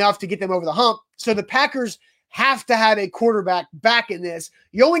not do enough to get them over the hump. So the Packers have to have a quarterback back in this.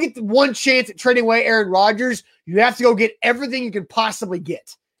 You only get one chance at trading away Aaron Rodgers. You have to go get everything you can possibly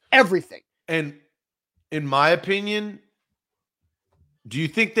get. Everything. And in my opinion, do you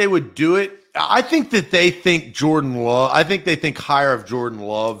think they would do it? I think that they think Jordan Love. I think they think higher of Jordan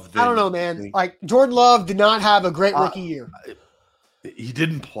Love. I don't know, man. Like Jordan Love did not have a great rookie year. He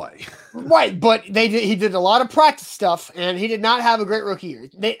didn't play. Right, but he did a lot of practice stuff, and he did not have a great rookie year.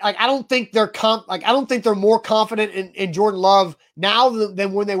 I don't think they're I don't think they're more confident in Jordan Love now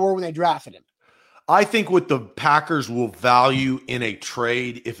than when they were when they drafted him. I think what the Packers will value in a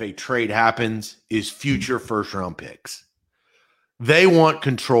trade, if a trade happens, is future first-round picks. They want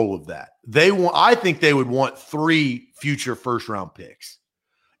control of that. I think they would want 3 future first-round picks.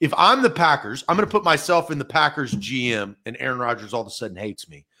 If I'm the Packers, I'm going to put myself in the Packers GM, and Aaron Rodgers all of a sudden hates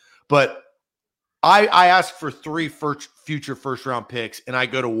me. But I ask for 3 future first-round picks, and I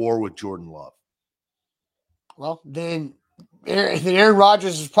go to war with Jordan Love. Well, then Aaron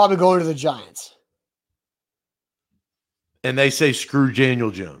Rodgers is probably going to the Giants. And they say, screw Daniel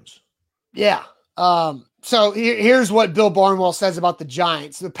Jones. Yeah. So here's what Bill Barnwell says about the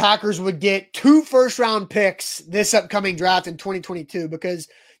Giants. The Packers would get 2 first-round picks this upcoming draft in 2022 because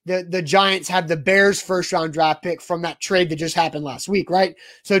the Giants have the Bears first-round draft pick from that trade that just happened last week, right?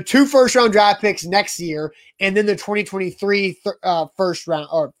 So 2 first-round draft picks next year, and then the 2023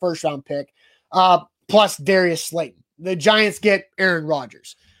 first-round pick, plus Darius Slayton. The Giants get Aaron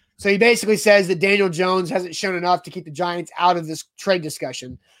Rodgers. So he basically says that Daniel Jones hasn't shown enough to keep the Giants out of this trade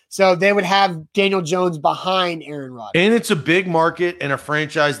discussion. So they would have Daniel Jones behind Aaron Rodgers. And it's a big market and a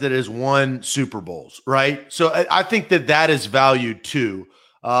franchise that has won Super Bowls, right? So I think that is valued too.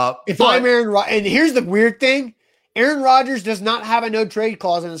 I'm Aaron Rodgers, and here's the weird thing, Aaron Rodgers does not have a no trade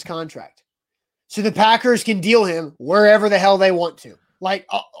clause in his contract. So the Packers can deal him wherever the hell they want to. Like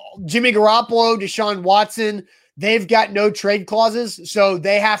Jimmy Garoppolo, Deshaun Watson, they've got no trade clauses, so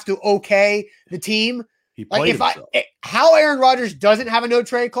they have to okay the team. He played how Aaron Rodgers doesn't have a no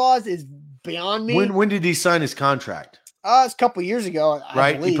trade clause is beyond me. When did he sign his contract? It's a couple of years ago,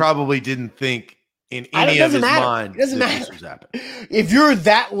 right? He probably didn't think in any of his mind. It doesn't matter. If you're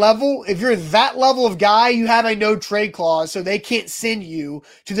that level of guy, you have a no trade clause, so they can't send you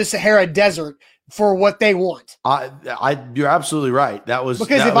to the Sahara Desert for what they want. You're absolutely right.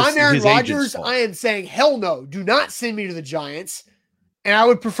 If I'm Aaron Rodgers, I am saying hell no. Do not send me to the Giants. And I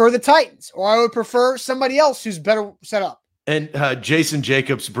would prefer the Titans, or I would prefer somebody else who's better set up. And Jason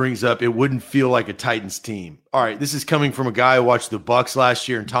Jacobs brings up, it wouldn't feel like a Titans team. All right, this is coming from a guy who watched the Bucs last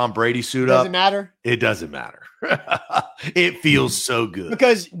year and Tom Brady suit up. Doesn't matter? It doesn't matter. It feels so good.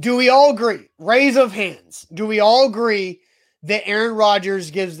 Because do we all agree, raise of hands, do we all agree that Aaron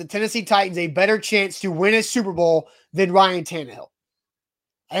Rodgers gives the Tennessee Titans a better chance to win a Super Bowl than Ryan Tannehill?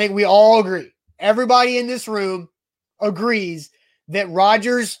 I think we all agree. Everybody in this room agrees that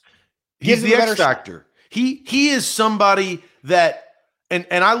Rodgers gives the X factor. He is somebody that, and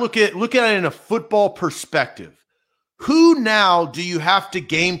I look at it in a football perspective. Who now do you have to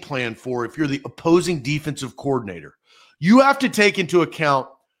game plan for if you're the opposing defensive coordinator? You have to take into account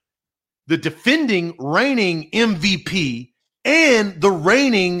the defending reigning MVP and the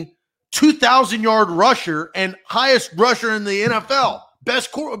reigning 2,000-yard rusher and highest rusher in the NFL.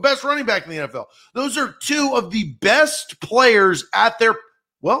 Best running back in the NFL. Those are 2 of the best players at their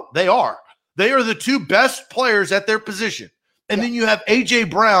 – they are. They are the 2 best players at their position. And then you have A.J.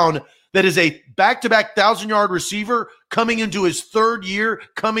 Brown that is a back-to-back 1,000-yard receiver coming into his 3rd year,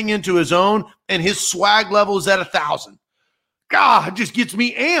 coming into his own, and his swag level is at 1,000. God, it just gets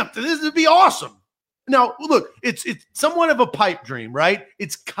me amped. This would be awesome. Now, look, it's somewhat of a pipe dream, right?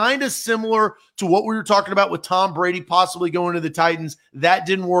 It's kind of similar to what we were talking about with Tom Brady possibly going to the Titans. That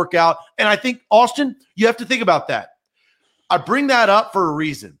didn't work out. And I think, Austin, you have to think about that. I bring that up for a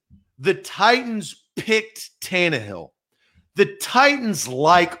reason. The Titans picked Tannehill. The Titans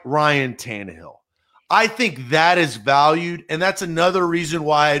like Ryan Tannehill. I think that is valued, and that's another reason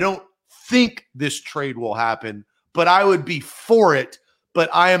why I don't think this trade will happen, but I would be for it. But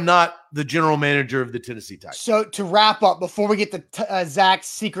I am not the general manager of the Tennessee Titans. So to wrap up, before we get to Zach's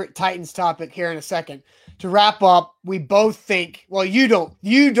secret Titans topic here in a second, to wrap up, we both think, well, you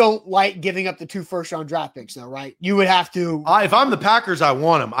don't like giving up the 2 first-round draft picks, though, right? You would have to. If I'm the Packers, I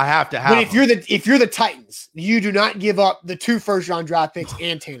want them. I have to have. But if you're the Titans, you do not give up the 2 first-round draft picks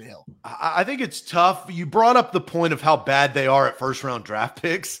and Tannehill. I think it's tough. You brought up the point of how bad they are at first-round draft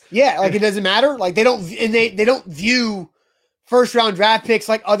picks. Yeah, like it doesn't matter. Like they don't view first-round draft picks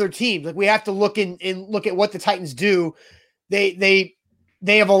like other teams. Like we have to look at what the Titans do. They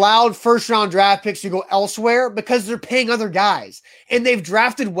have allowed first-round draft picks to go elsewhere because they're paying other guys, and they've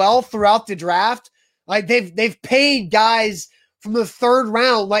drafted well throughout the draft. Like they've paid guys from the 3rd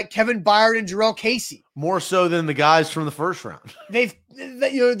round, like Kevin Byard and Jarrell Casey, more so than the guys from the 1st round.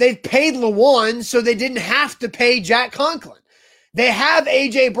 They've paid Lewan, so they didn't have to pay Jack Conklin. They have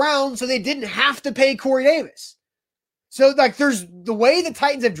A.J. Brown, so they didn't have to pay Corey Davis. So, like, there's the way the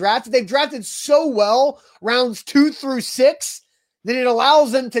Titans have drafted. They've drafted so well, rounds 2 through 6, that it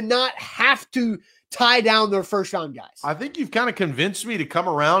allows them to not have to tie down their first-round guys. I think you've kind of convinced me to come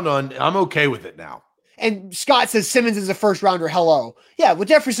around on. I'm okay with it now. And Scott says Simmons is a first-rounder. Hello. Yeah, well,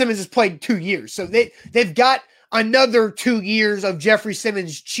 Jeffrey Simmons has played 2 years. So they've got another 2 years of Jeffrey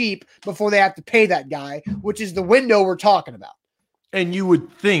Simmons cheap before they have to pay that guy, which is the window we're talking about. And you would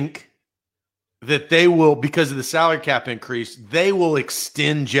think that they will, because of the salary cap increase, they will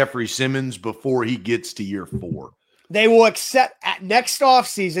extend Jeffrey Simmons before he gets to year 4. They will accept at next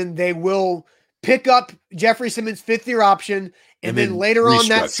offseason, they will pick up Jeffrey Simmons' 5th-year option, and then later on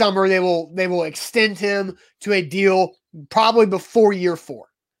that summer, they will extend him to a deal probably before year 4.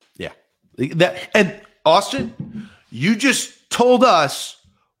 Yeah. And Austin, you just told us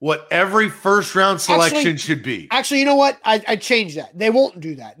what every first-round selection should be. Actually, you know what? I changed that. They won't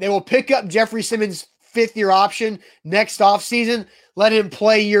do that. They will pick up Jeffrey Simmons' fifth-year option next offseason, let him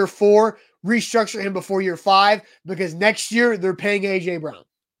play year 4, restructure him before year 5, because next year they're paying A.J. Brown.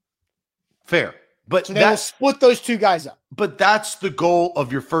 Fair. But so they will split those two guys up. But that's the goal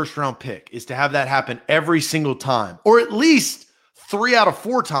of your first-round pick, is to have that happen every single time, or at least 3 out of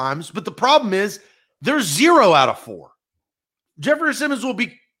 4 times. But the problem is there's 0 out of 4. Jeffrey Simmons will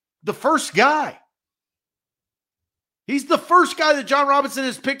be the first guy. He's the first guy that John Robinson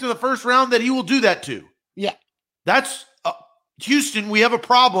has picked in the first round that he will do that to. Yeah. That's Houston. We have a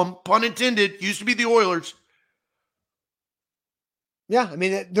problem, pun intended. Used to be the Oilers. Yeah, I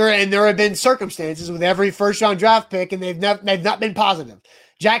mean, there have been circumstances with every first-round draft pick, and they've not been positive.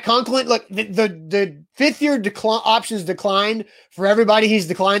 Jack Conklin, look, the fifth-year options declined for everybody he's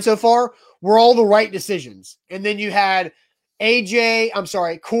declined so far were all the right decisions. And then you had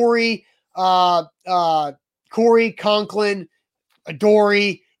Corey, Conklin,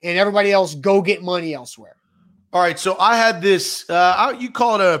 Adoree', and everybody else go get money elsewhere. All right, so I had this, you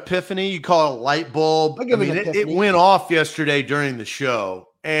call it an epiphany, you call it a light bulb. It went off yesterday during the show,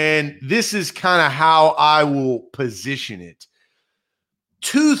 and this is kind of how I will position it.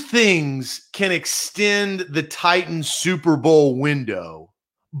 2 things can extend the Titans Super Bowl window,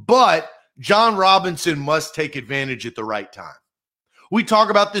 but John Robinson must take advantage at the right time. We talk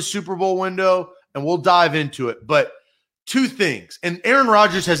about this Super Bowl window, and we'll dive into it, but 2 things, and Aaron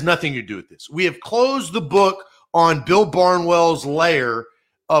Rodgers has nothing to do with this. We have closed the book on Bill Barnwell's layer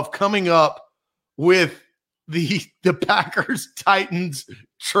of coming up with the Packers-Titans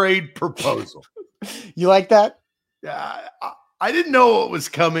trade proposal. You like that? I didn't know what was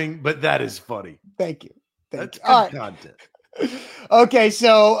coming, but that is funny. Thank you. That's good content. Okay,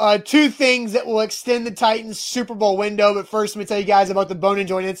 so 2 things that will extend the Titans Super Bowl window. But first, let me tell you guys about the Bone and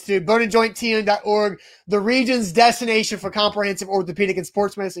Joint Institute. boneandjointtn.org, the region's destination for comprehensive orthopedic and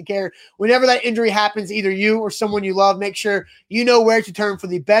sports medicine care. Whenever that injury happens, either you or someone you love, make sure you know where to turn for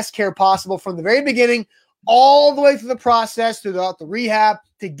the best care possible from the very beginning all the way through the process, throughout the rehab,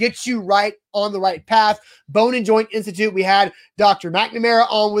 to get you right on the right path. Bone and Joint Institute, we had Dr. McNamara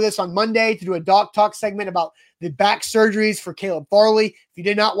on with us on Monday to do a Doc Talk segment about the back surgeries for Caleb Farley. If you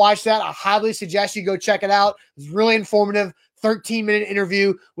did not watch that, I highly suggest you go check it out. It was really informative. 13-minute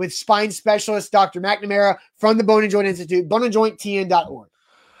interview with spine specialist Dr. McNamara from the Bone and Joint Institute, boneandjointtn.org.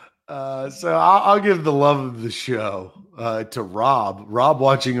 So I'll give the love of the show to Rob. Rob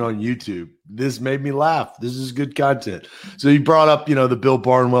watching on YouTube. This made me laugh. This is good content. So you brought up, the Bill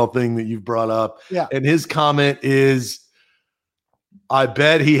Barnwell thing that you've brought up. Yeah. And his comment is, I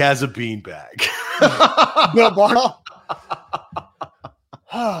bet he has a beanbag. Bill Barnwell.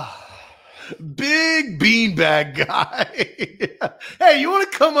 Big beanbag guy. Hey, you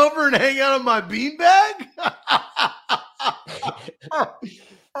want to come over and hang out on my beanbag?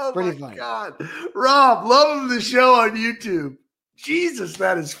 Oh, pretty my funny. God. Rob, love of the show on YouTube. Jesus,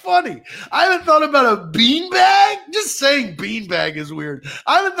 that is funny. I haven't thought about a beanbag. Just saying beanbag is weird.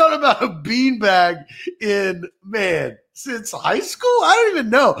 I haven't thought about a beanbag since high school. I don't even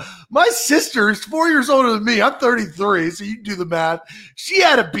know. My sister is 4 years older than me. I'm 33, so you can do the math. She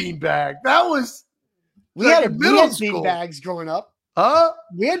had a beanbag. That was we had middle school. Beanbags growing up. Huh?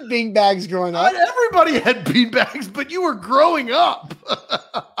 We had beanbags growing up. Everybody had beanbags, but you were growing up.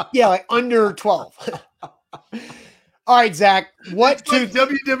 Yeah, like under 12. All right, Zach. Like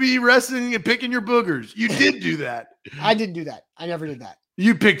WWE wrestling and picking your boogers. You did do that. I didn't do that. I never did that.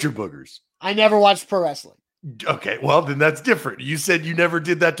 You picked your boogers. I never watched pro wrestling. Okay, well, then that's different. You said you never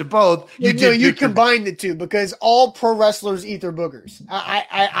did that to both. You combined the two because all pro wrestlers eat their boogers.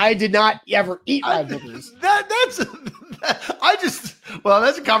 I did not ever eat my boogers. That's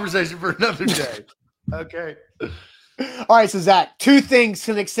a conversation for another day. Okay. All right, so Zach, 2 things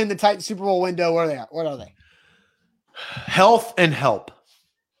can extend the Titans Super Bowl window. What are they? Health and help.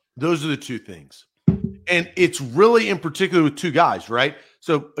 Those are the 2 things. And it's really in particular with 2 guys, right?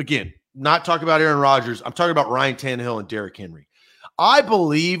 So again, not talking about Aaron Rodgers. I'm talking about Ryan Tannehill and Derrick Henry. I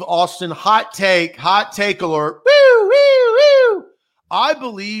believe, Austin, hot take alert. Woo, woo, woo. I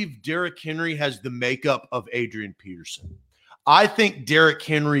believe Derrick Henry has the makeup of Adrian Peterson. I think Derrick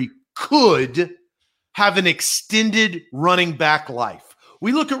Henry could have an extended running back life.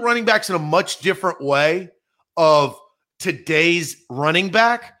 We look at running backs in a much different way of today's running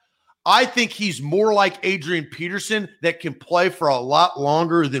back. I think he's more like Adrian Peterson that can play for a lot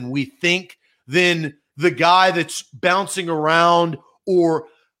longer than we think, than the guy that's bouncing around or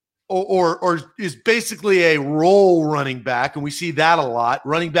is basically a role running back. And we see that a lot,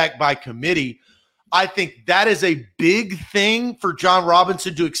 running back by committee. I think that is a big thing for John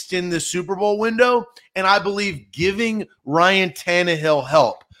Robinson to extend this Super Bowl window. And I believe giving Ryan Tannehill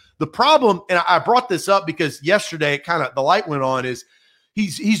help. The problem, and I brought this up because yesterday the light went on, is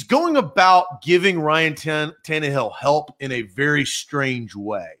he's going about giving Ryan Tannehill help in a very strange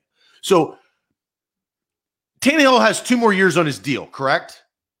way. So Tannehill has 2 more years on his deal, correct?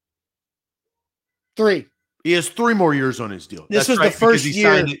 3. He has 3 more years on his deal. This was the first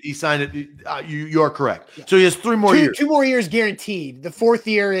year. He signed it. You are correct. Yeah. So he has 3 more years. 2 more years guaranteed. The 4th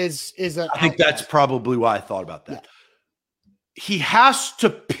year is I think that's probably why I thought about that. Yeah. He has to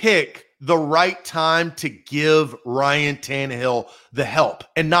pick the right time to give Ryan Tannehill the help.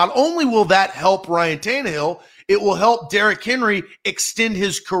 And not only will that help Ryan Tannehill, it will help Derrick Henry extend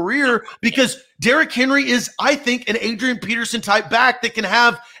his career, because Derrick Henry is, I think, an Adrian Peterson type back that can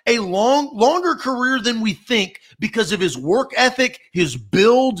have a longer career than we think because of his work ethic, his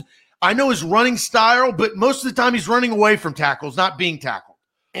build. I know his running style, but most of the time he's running away from tackles, not being tackled.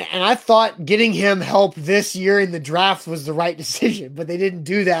 And I thought getting him help this year in the draft was the right decision, but they didn't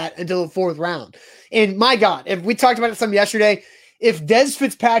do that until the 4th round. And my God, if we talked about it some yesterday, if Dez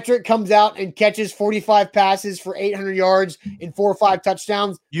Fitzpatrick comes out and catches 45 passes for 800 yards and 4 or 5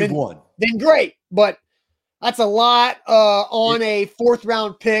 touchdowns, you've won. Then great. But that's a lot on a 4th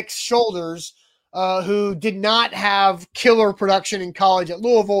round pick's shoulders, who did not have killer production in college at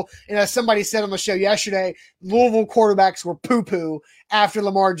Louisville. And as somebody said on the show yesterday, Louisville quarterbacks were poo-poo after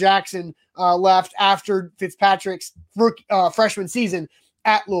Lamar Jackson left after Fitzpatrick's freshman season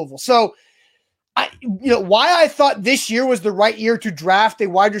at Louisville. So, why I thought this year was the right year to draft a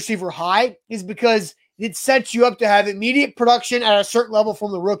wide receiver high is because it sets you up to have immediate production at a certain level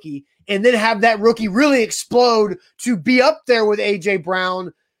from the rookie, and then have that rookie really explode to be up there with A.J.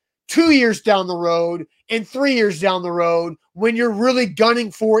 Brown 2 years down the road and 3 years down the road when you're really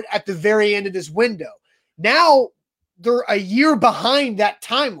gunning for it at the very end of this window. Now they're a year behind that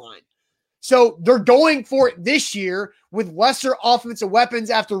timeline. So they're going for it this year with lesser offensive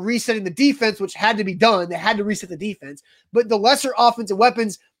weapons after resetting the defense, which had to be done. They had to reset the defense. But the lesser offensive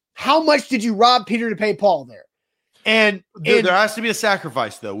weapons, how much did you rob Peter to pay Paul there? And there has to be a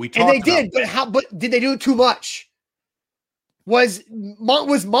sacrifice, though. But did they do it too much? Was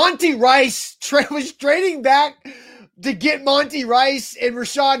Monty Rice was trading back to get Monty Rice and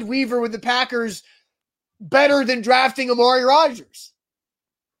Rashad Weaver with the Packers better than drafting Amari Rodgers?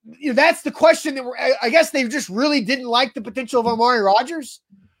 That's the question I guess they just really didn't like the potential of Amari Rodgers,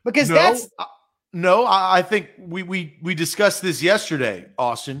 because I think we discussed this yesterday,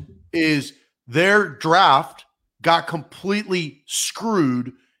 Austin, is their draft got completely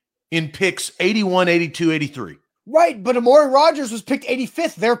screwed in picks 81, 82, 83. Right, but Amari Rodgers was picked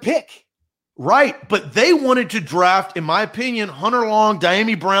 85th, their pick. Right, but they wanted to draft, in my opinion, Hunter Long,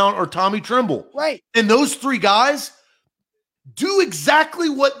 Diami Brown, or Tommy Tremble. Right. And those 3 guys do exactly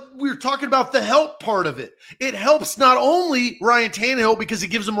what we're talking about, the help part of it. It helps not only Ryan Tannehill because it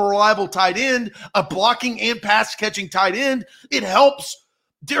gives him a reliable tight end, a blocking and pass-catching tight end. It helps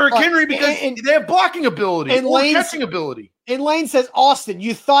Derrick Henry because they have blocking ability and catching ability. And Lane says, Austin,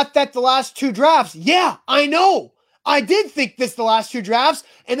 you thought that the last 2 drafts. Yeah, I know. I did think this the last 2 drafts,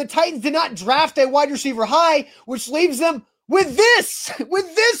 and the Titans did not draft a wide receiver high, which leaves them with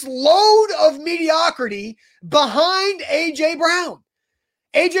this load of mediocrity behind A.J. Brown.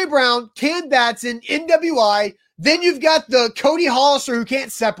 A.J. Brown, Cam Batson, NWI. Then you've got the Cody Hollister who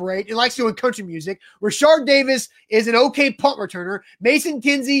can't separate and likes doing country music. Rashard Davis is an okay punt returner. Mason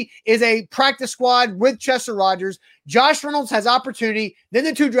Kinsey is a practice squad with Chester Rodgers. Josh Reynolds has opportunity. Then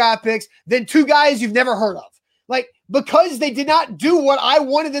the 2 draft picks. Then 2 guys you've never heard of. Because they did not do what I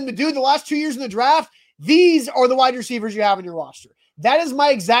wanted them to do the last 2 years in the draft, these are the wide receivers you have in your roster. That is my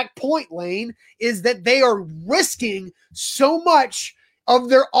exact point, Lane, is that they are risking so much of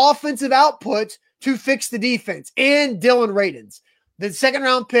their offensive output to fix the defense. And Dylan Radins, the 2nd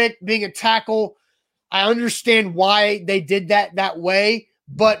round pick being a tackle, I understand why they did that way.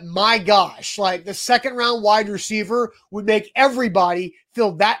 But my gosh, the 2nd round wide receiver would make everybody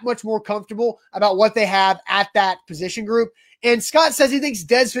feel that much more comfortable about what they have at that position group. And Scott says he thinks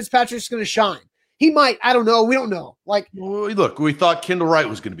Dez Fitzpatrick's going to shine. He might. I don't know. We don't know. Look, we thought Kendall Wright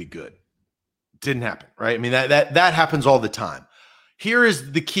was going to be good. Didn't happen, right? I mean, that happens all the time. Here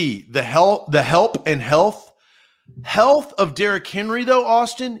is the key: the help and health of Derrick Henry, though,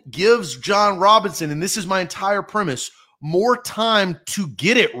 Austin, gives John Robinson, and this is my entire premise, more time to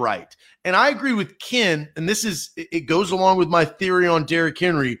get it right. And I agree with Ken, and it goes along with my theory on Derrick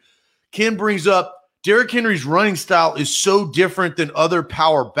Henry. Ken brings up Derrick Henry's running style is so different than other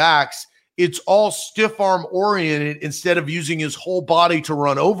power backs. it's all stiff arm oriented instead of using his whole body to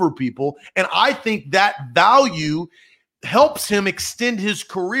run over people. And I think that value helps him extend his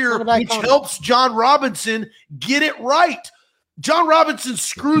career, which helps John Robinson get it right. John Robinson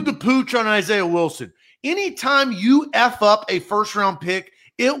screwed the pooch on Isaiah Wilson. Anytime you F up a first-round pick,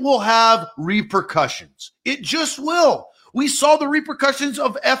 it will have repercussions. It just will. We saw the repercussions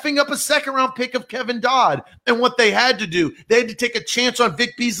of effing up a second-round pick of Kevin Dodd and what they had to do. They had to take a chance on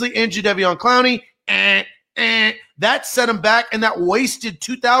Vic Beasley and Jadeveon Clowney. That set them back, and that wasted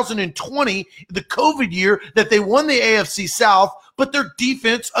 2020, the COVID year that they won the AFC South, but their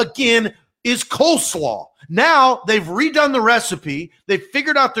defense, again, is coleslaw. Now they've redone the recipe. They've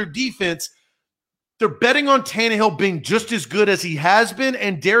figured out their defense. They're betting on Tannehill being just as good as he has been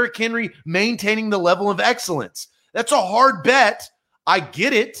and Derrick Henry maintaining the level of excellence. That's a hard bet. I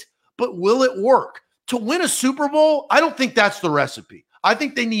get it, but will it work? To win a Super Bowl, I don't think that's the recipe. I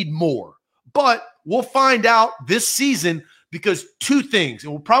think they need more. But we'll find out this season because two things,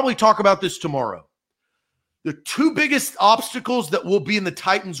 and we'll probably talk about this tomorrow. The two biggest obstacles that will be in the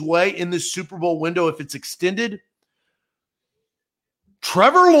Titans' way in this Super Bowl window if it's extended,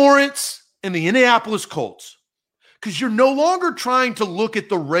 Trevor Lawrence and the Indianapolis Colts. Because you're no longer trying to look at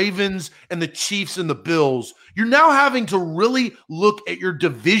the Ravens and the Chiefs and the Bills. You're now having to really look at your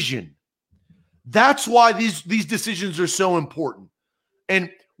division. That's why these decisions are so important.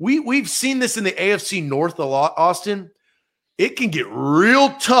 And we've seen this in the AFC North a lot, Austin. It can get real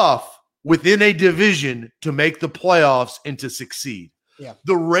tough within a division to make the playoffs and to succeed. Yeah.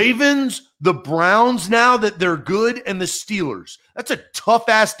 The Ravens, the Browns now that they're good, and the Steelers. That's a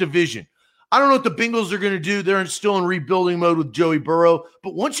tough-ass division. I don't know what the Bengals are going to do. They're still in rebuilding mode with Joey Burrow.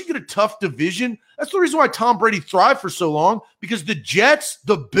 But once you get a tough division, that's the reason why Tom Brady thrived for so long, because the Jets,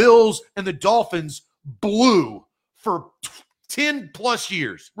 the Bills, and the Dolphins blew for 10-plus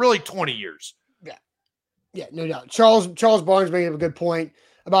years, really 20 years. Yeah, no doubt. Charles Barnes bringing up a good point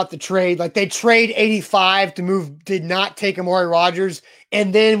about the trade. Like, they trade 85 to move, did not take Amari Rodgers.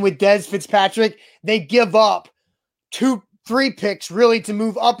 And then with Dez Fitzpatrick, they give up 3 picks really to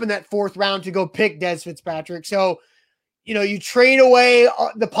move up in that 4th round to go pick Dez Fitzpatrick. So, you trade away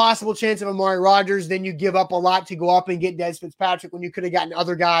the possible chance of Amari Rodgers, then you give up a lot to go up and get Dez Fitzpatrick when you could have gotten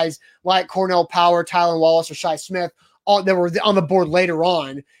other guys like Cornell Power, Tyler Wallace, or Shi Smith that were on the board later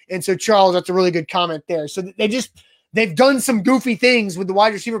on. And so, Charles, that's a really good comment there. So they've done some goofy things with the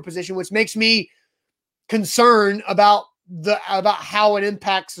wide receiver position, which makes me concerned about how it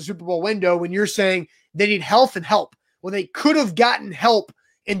impacts the Super Bowl window when you're saying they need health and help. Well, they could have gotten help,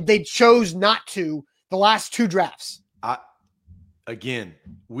 and they chose not to the last 2 drafts. I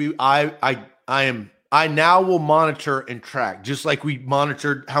now will monitor and track, just like we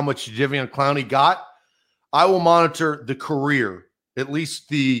monitored how much Jadeveon Clowney got. I will monitor the career, at least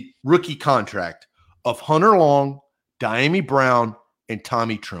the rookie contract, of Hunter Long, Diami Brown, and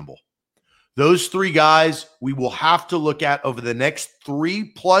Tommy Tremble. Those 3 guys we will have to look at over the next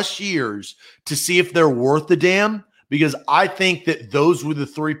 3+ years to see if they're worth the damn, because I think that those were the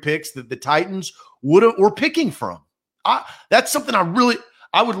 3 picks that the Titans were picking from. That's something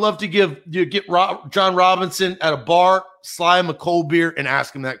I would love to get John Robinson at a bar, slide him a cold beer, and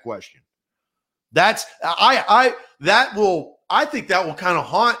ask him that question. I think that will kind of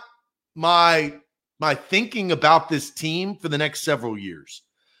haunt my thinking about this team for the next several years,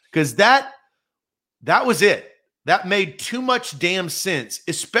 because that was it. That made too much damn sense,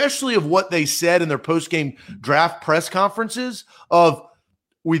 especially of what they said in their post-game draft press conferences of,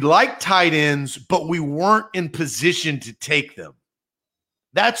 we like tight ends, but we weren't in position to take them.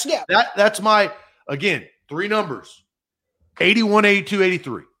 That's my, again, 3 numbers, 81, 82,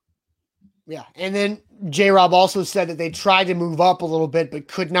 83. Yeah. And then J-Rob also said that they tried to move up a little bit, but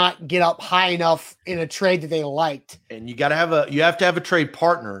could not get up high enough in a trade that they liked. And you have to have a trade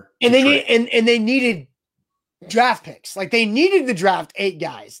partner. And they needed draft picks. Like, they needed to draft 8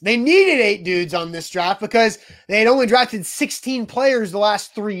 guys. They needed 8 dudes on this draft because they had only drafted 16 players the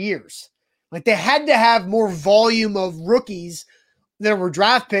last 3 years. Like, they had to have more volume of rookies that were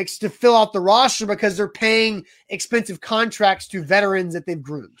draft picks to fill out the roster because they're paying expensive contracts to veterans that they've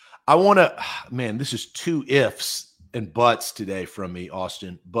groomed. This is 2 ifs and buts today from me,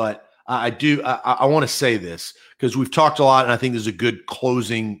 Austin, but I want to say this because we've talked a lot, and I think there's a good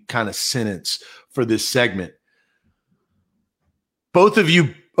closing kind of sentence for this segment. Both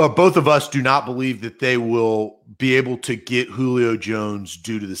of us do not believe that they will be able to get Julio Jones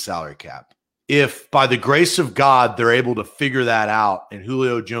due to the salary cap. If by the grace of God, they're able to figure that out and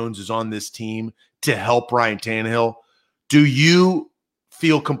Julio Jones is on this team to help Ryan Tannehill, do you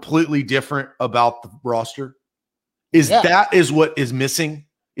feel completely different about the roster? That is what is missing?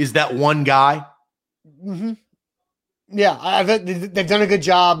 is that one guy. Mm-hmm. Yeah, they've done a good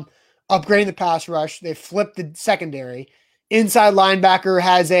job upgrading the pass rush. They flipped the secondary. Inside linebacker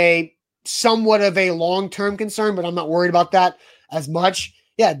has a somewhat of a long-term concern, but I'm not worried about that as much.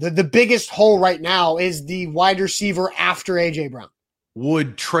 Yeah, the biggest hole right now is the wide receiver after A.J. Brown.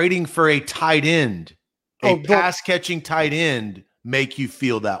 Would trading for a tight end, pass-catching tight end, make you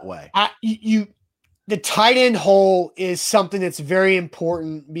feel that way? The tight end hole is something that's very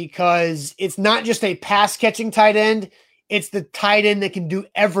important because it's not just a pass-catching tight end. It's the tight end that can do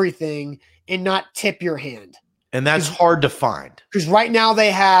everything and not tip your hand. And that's hard to find. Because right now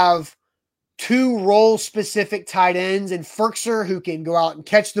they have two role-specific tight ends, and Ferkser, who can go out and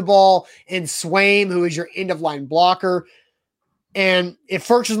catch the ball, and Swaim, who is your end-of-line blocker. And if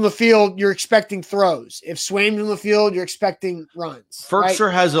Ferkser's in the field, you're expecting throws. If Swaim's in the field, you're expecting runs.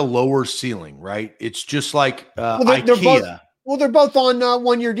 Ferkser has a lower ceiling, right? It's just like IKEA. They're both on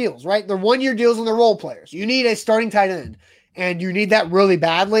one-year deals, right? They're one-year deals and they're role players. You need a starting tight end, and you need that really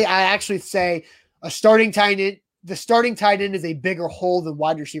badly. I actually say the starting tight end is a bigger hole than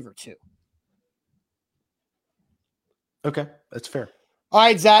wide receiver 2. Okay, that's fair. All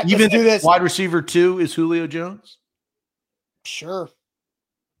right, Zach, let's do this. Wide receiver 2 is Julio Jones? Sure.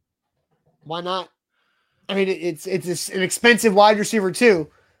 Why not? I mean, it's an expensive wide receiver 2.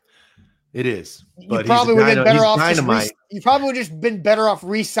 It is. But you probably would have been better off. You probably would have just been better off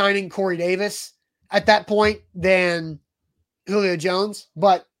re-signing Corey Davis at that point than Julio Jones.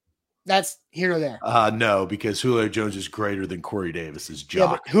 But that's here or there. No, because Julio Jones is greater than Corey Davis's jock.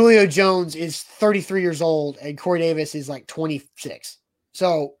 Yeah, but Julio Jones is 33 years old and Corey Davis is like 26.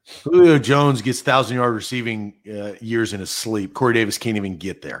 So Julio Jones gets 1,000-yard receiving years in his sleep. Corey Davis can't even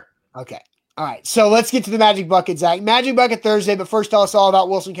get there. Okay. All right. So let's get to the Magic Bucket, Zach. Magic Bucket Thursday, but first tell us all about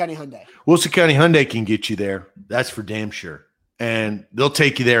Wilson County Hyundai. Wilson County Hyundai can get you there. That's for damn sure. And they'll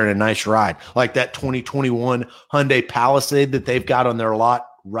take you there in a nice ride. Like that 2021 Hyundai Palisade that they've got on their lot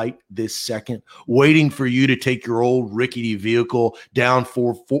right this second, waiting for you to take your old rickety vehicle down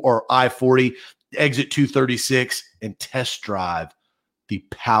or I-40, exit 236, and test drive the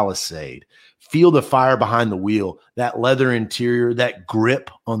Palisade. Feel the fire behind the wheel, that leather interior, that grip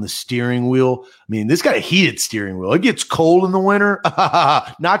on the steering wheel. I mean, this got a heated steering wheel. It gets cold in the winter.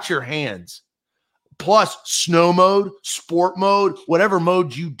 Not your hands. Plus snow mode, sport mode, whatever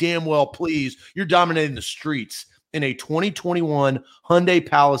mode you damn well please. You're dominating the streets in a 2021 Hyundai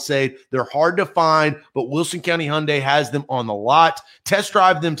Palisade. They're hard to find, but Wilson County Hyundai has them on the lot. Test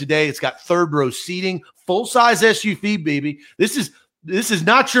drive them today. It's got third row seating, full-size SUV, baby. This is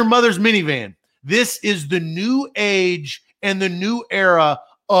not your mother's minivan. This is the new age and the new era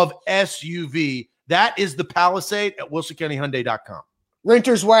of SUV. That is the Palisade at WilsonCountyHyundai.com.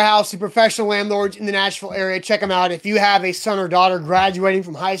 Renters Warehouse, the professional landlords in the Nashville area. Check them out. If you have a son or daughter graduating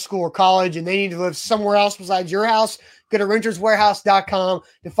from high school or college and they need to live somewhere else besides your house, go to renterswarehouse.com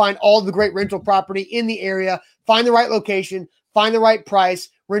to find all the great rental property in the area. Find the right location, find the right price.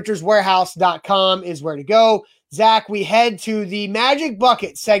 Renterswarehouse.com is where to go. Zach, we head to the Magic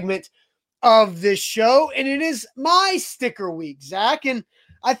Bucket segment of this show, and it is my sticker week, Zach. And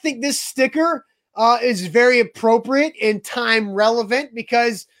I think this sticker is very appropriate and time relevant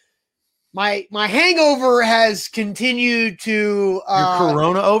because my hangover has continued to your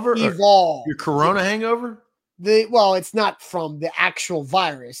Corona evolve. Your Corona hangover? It's not from the actual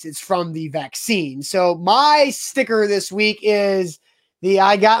virus; it's from the vaccine. So my sticker this week is the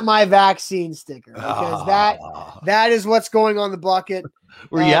 "I got my vaccine" sticker because that is what's going on the bucket.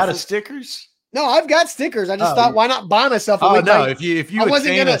 Were you out of stickers? No, I've got stickers. I just thought, why not buy myself a week? No, if you I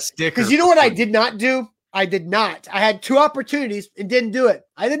wasn't gonna, a sticker. Because you know what I did not do? I did not. I had 2 opportunities and didn't do it.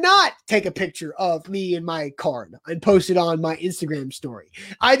 I did not take a picture of me and my card and post it on my Instagram story.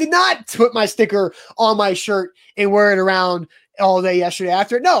 I did not put my sticker on my shirt and wear it around all day yesterday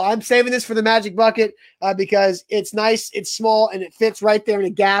after. No, I'm saving this for the Magic Bucket because it's nice, it's small, and it fits right there in a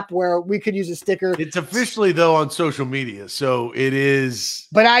gap where we could use a sticker. It's officially, though, on social media, so it is.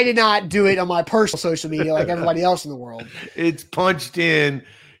 But I did not do it on my personal social media like everybody else in the world. It's punched in.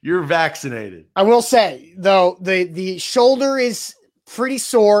 You're vaccinated. I will say, though, the shoulder is pretty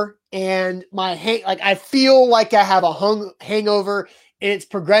sore, and my I feel like I have a hangover, and it's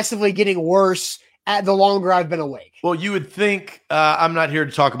progressively getting worse the longer I've been awake. Well, you would think I'm not here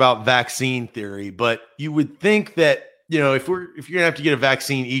to talk about vaccine theory, but you would think that if you're gonna have to get a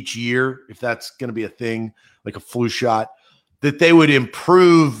vaccine each year, if that's going to be a thing, like a flu shot, that they would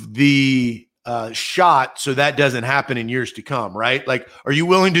improve the shot so that doesn't happen in years to come, right? Like, are you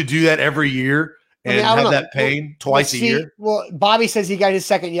willing to do that every year and have that pain twice a year? Well, Bobby says he got his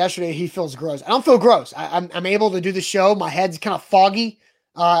second yesterday. He feels gross. I don't feel gross. I'm able to do the show. My head's kind of foggy.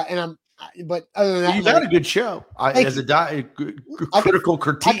 But other than that, You've had a good show. As a critical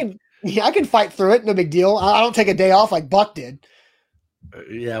critique. I can fight through it. No big deal. I don't take a day off like Buck did.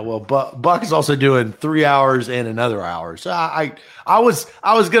 Yeah, well, Buck is also doing 3 hours and another hour. So I was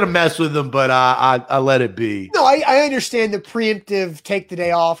gonna mess with him, but I let it be. No, I understand the preemptive take the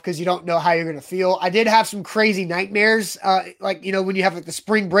day off because you don't know how you're gonna feel. I did have some crazy nightmares, like when you have like the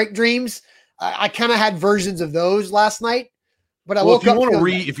spring break dreams. I kind of had versions of those last night. But I woke up.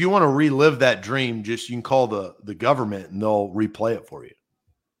 If you want to relive that dream, you can call the government and they'll replay it for you.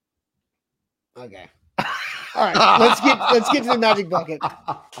 Okay. All right. Let's get to the magic bucket.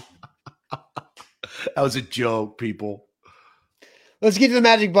 That was a joke, people. Let's get to the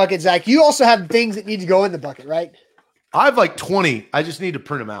magic bucket, Zach. You also have things that need to go in the bucket, right? I have like 20. I just need to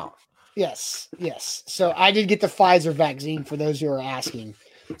print them out. Yes. So I did get the Pfizer vaccine for those who are asking.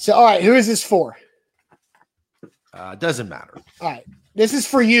 So, all right, who is this for? Doesn't matter. All right. This is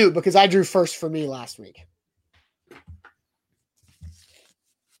for you because I drew first for me last week.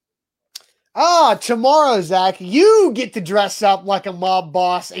 Tomorrow, Zach, you get to dress up like a mob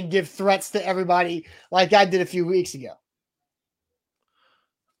boss and give threats to everybody like I did a few weeks ago.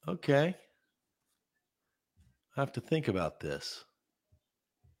 Okay. I have to think about this.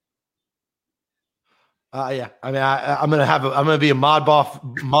 Yeah. I mean, I'm gonna be a mob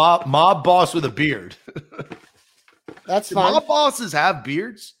boss with a beard. That's Did fine. mob bosses have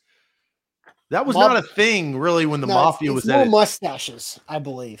beards? That was not a thing, really, when the mafia was more mustaches, I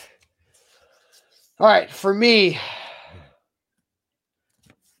believe. All right, for me.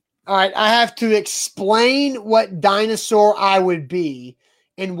 All right, I have to explain what dinosaur I would be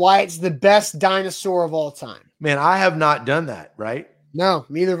and why it's the best dinosaur of all time. Man, I have not done that, right? No,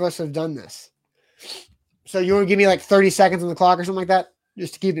 neither of us have done this. So you want to give me like 30 seconds on the clock or something like that?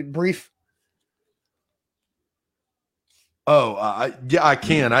 Just to keep it brief? Oh, yeah, I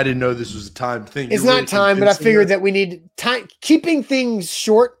can. I didn't know this was a time thing. It's not time, but I figured that we need time. Keeping things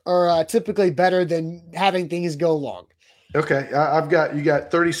short are typically better than having things go long. Okay, you got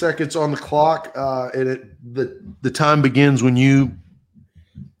 30 seconds on the clock, and the time begins when you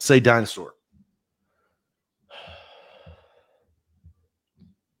say dinosaur.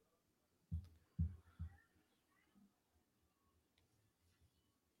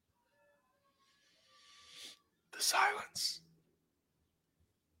 The silence.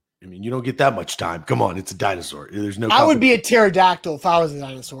 I mean, you don't get that much time. Come on, it's a dinosaur. There's no. I would be a pterodactyl if I was a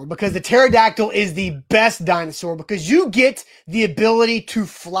dinosaur because the pterodactyl is the best dinosaur because you get the ability to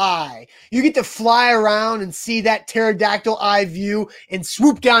fly. You get to fly around and see that pterodactyl eye view and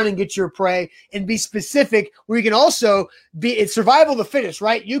swoop down and get your prey and be specific where you can also it's survival of the fittest,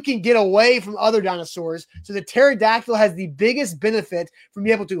 right? You can get away from other dinosaurs. So the pterodactyl has the biggest benefit from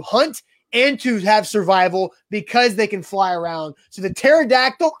being able to hunt and to have survival because they can fly around. So the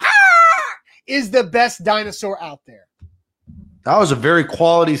pterodactyl is the best dinosaur out there. That was a very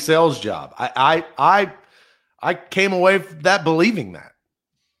quality sales job. I came away from that believing that.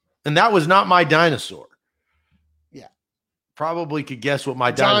 And that was not my dinosaur. Yeah. Probably could guess what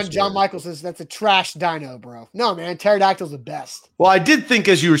my dinosaur John Michael says that's a trash dino, bro. No, man, pterodactyl's the best. Well, I did think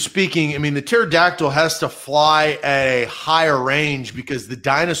as you were speaking, I mean, the pterodactyl has to fly at a higher range because the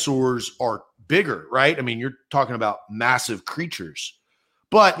dinosaurs are bigger, right? I mean, you're talking about massive creatures.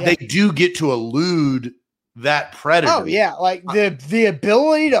 But they do get to elude that predator. Oh, yeah. Like the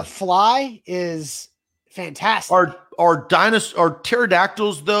ability to fly is fantastic. Are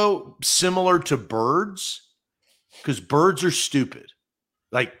pterodactyls, though, similar to birds? Because birds are stupid.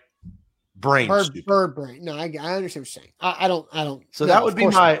 Like stupid. Bird brain. No, I understand what you're saying. I don't. So that would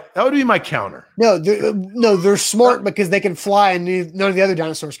be my counter. No, they're smart because they can fly and none of the other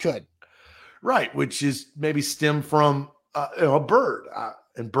dinosaurs could. Right, which is maybe stem from a bird.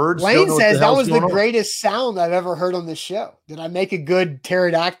 And birds. Wayne says that was the greatest sound I've ever heard on this show. Did I make a good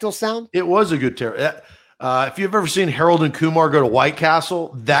pterodactyl sound? It was a good pterodactyl. If you've ever seen Harold and Kumar go to White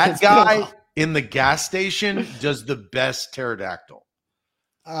Castle, that guy in the gas station does the best pterodactyl.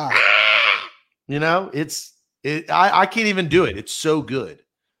 You know, I can't even do it. It's so good.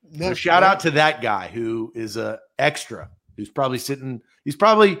 So shout out to that guy who is a extra, who's probably sitting. He's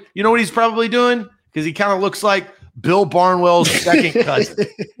probably, you know what he's probably doing? Because he kind of looks like Bill Barnwell's second cousin.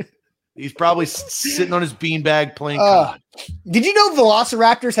 He's probably sitting on his beanbag playing COD. Did you know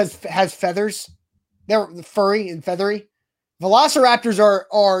Velociraptors has feathers? They're furry and feathery. Velociraptors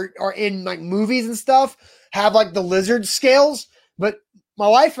are in like movies and stuff, have like the lizard scales. But my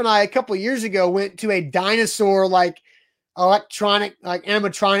wife and I a couple of years ago went to a dinosaur like electronic, like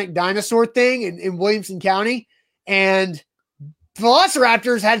animatronic dinosaur thing in Williamson County, and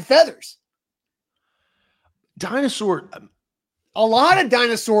Velociraptors had feathers. Dinosaur, a lot of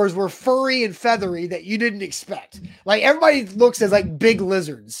dinosaurs were furry and feathery that you didn't expect. Like everybody looks as like big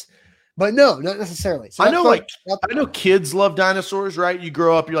lizards, but no, not necessarily. So I know kids love dinosaurs, right? You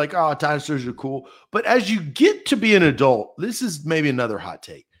grow up, you're like, oh, dinosaurs are cool. But as you get to be an adult, this is maybe another hot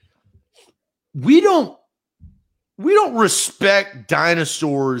take. We don't respect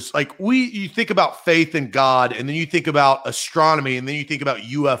dinosaurs. Like you think about faith in God, and then you think about astronomy, and then you think about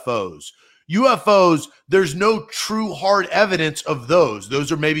UFOs. UFOs, there's no true hard evidence of those.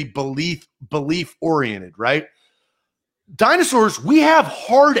 Those are maybe belief oriented, right? Dinosaurs, we have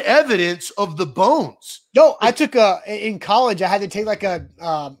hard evidence of the bones. No, I took in college, I had to take like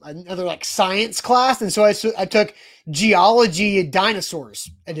another like science class. And so I took geology dinosaurs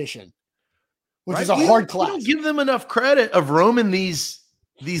edition, which is a hard class. We don't give them enough credit of roaming these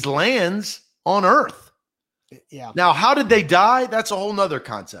lands on Earth. Yeah. Now, how did they die? That's a whole nother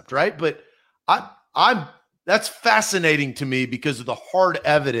concept, right? But that's fascinating to me because of the hard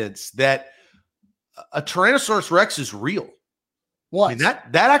evidence that a Tyrannosaurus Rex is real. What? I mean,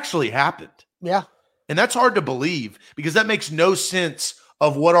 that actually happened. Yeah. And that's hard to believe because that makes no sense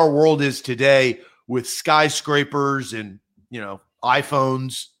of what our world is today with skyscrapers and,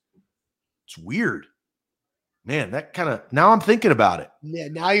 iPhones. It's weird. Man, that now I'm thinking about it. Yeah,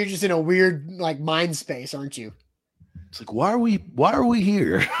 now you're just in a weird like mind space, aren't you? It's like, why are we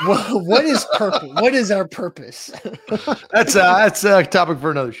here? What is purpose? What is our purpose? That's a topic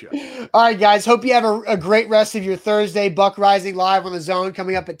for another show. All right, guys. Hope you have a great rest of your Thursday. Buck Rising live on the Zone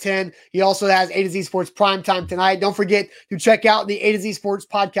coming up at 10. He also has A to Z Sports Primetime tonight. Don't forget to check out the A to Z Sports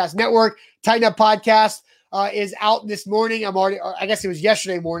Podcast Network. Tighten Up Podcast is out this morning. I guess it was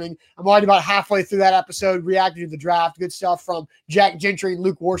yesterday morning. I'm already about halfway through that episode, reacting to the draft. Good stuff from Jack Gentry and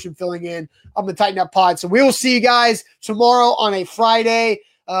Luke Worsham filling in on the Tighten Up Pod. So we will see you guys tomorrow on a Friday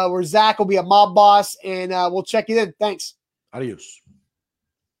where Zach will be a mob boss, and we'll check you then. Thanks. Adios.